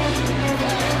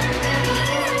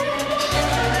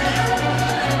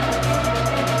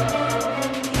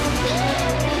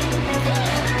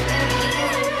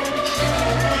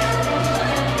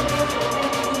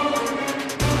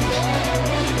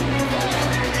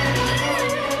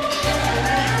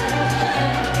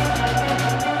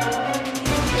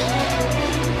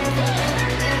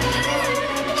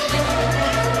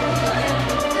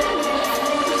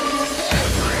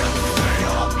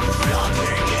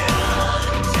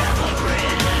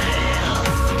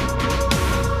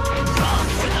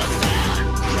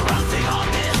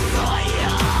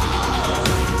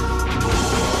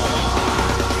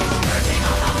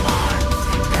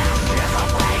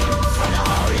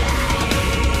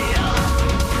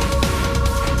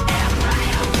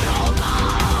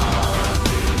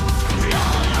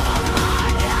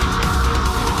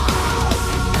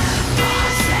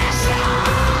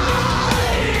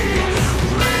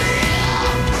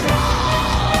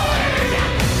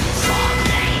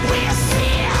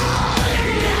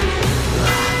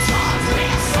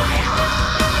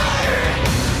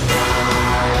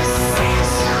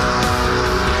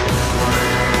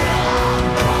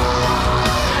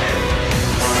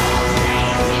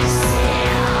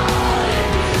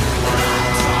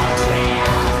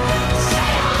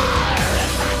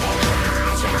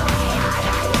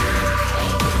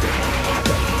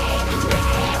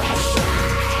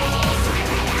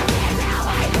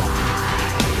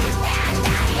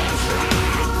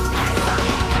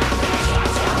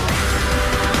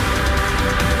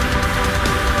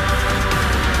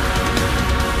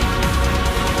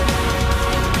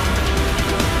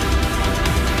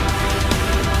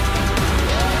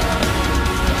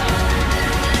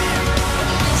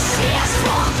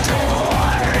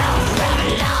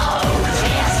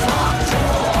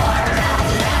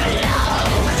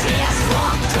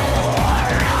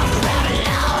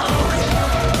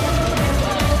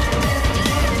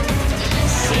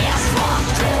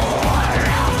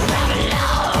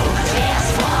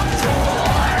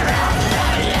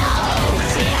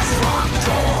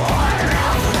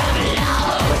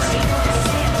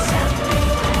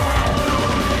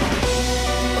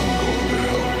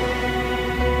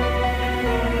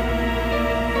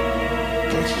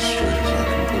 That's as straight as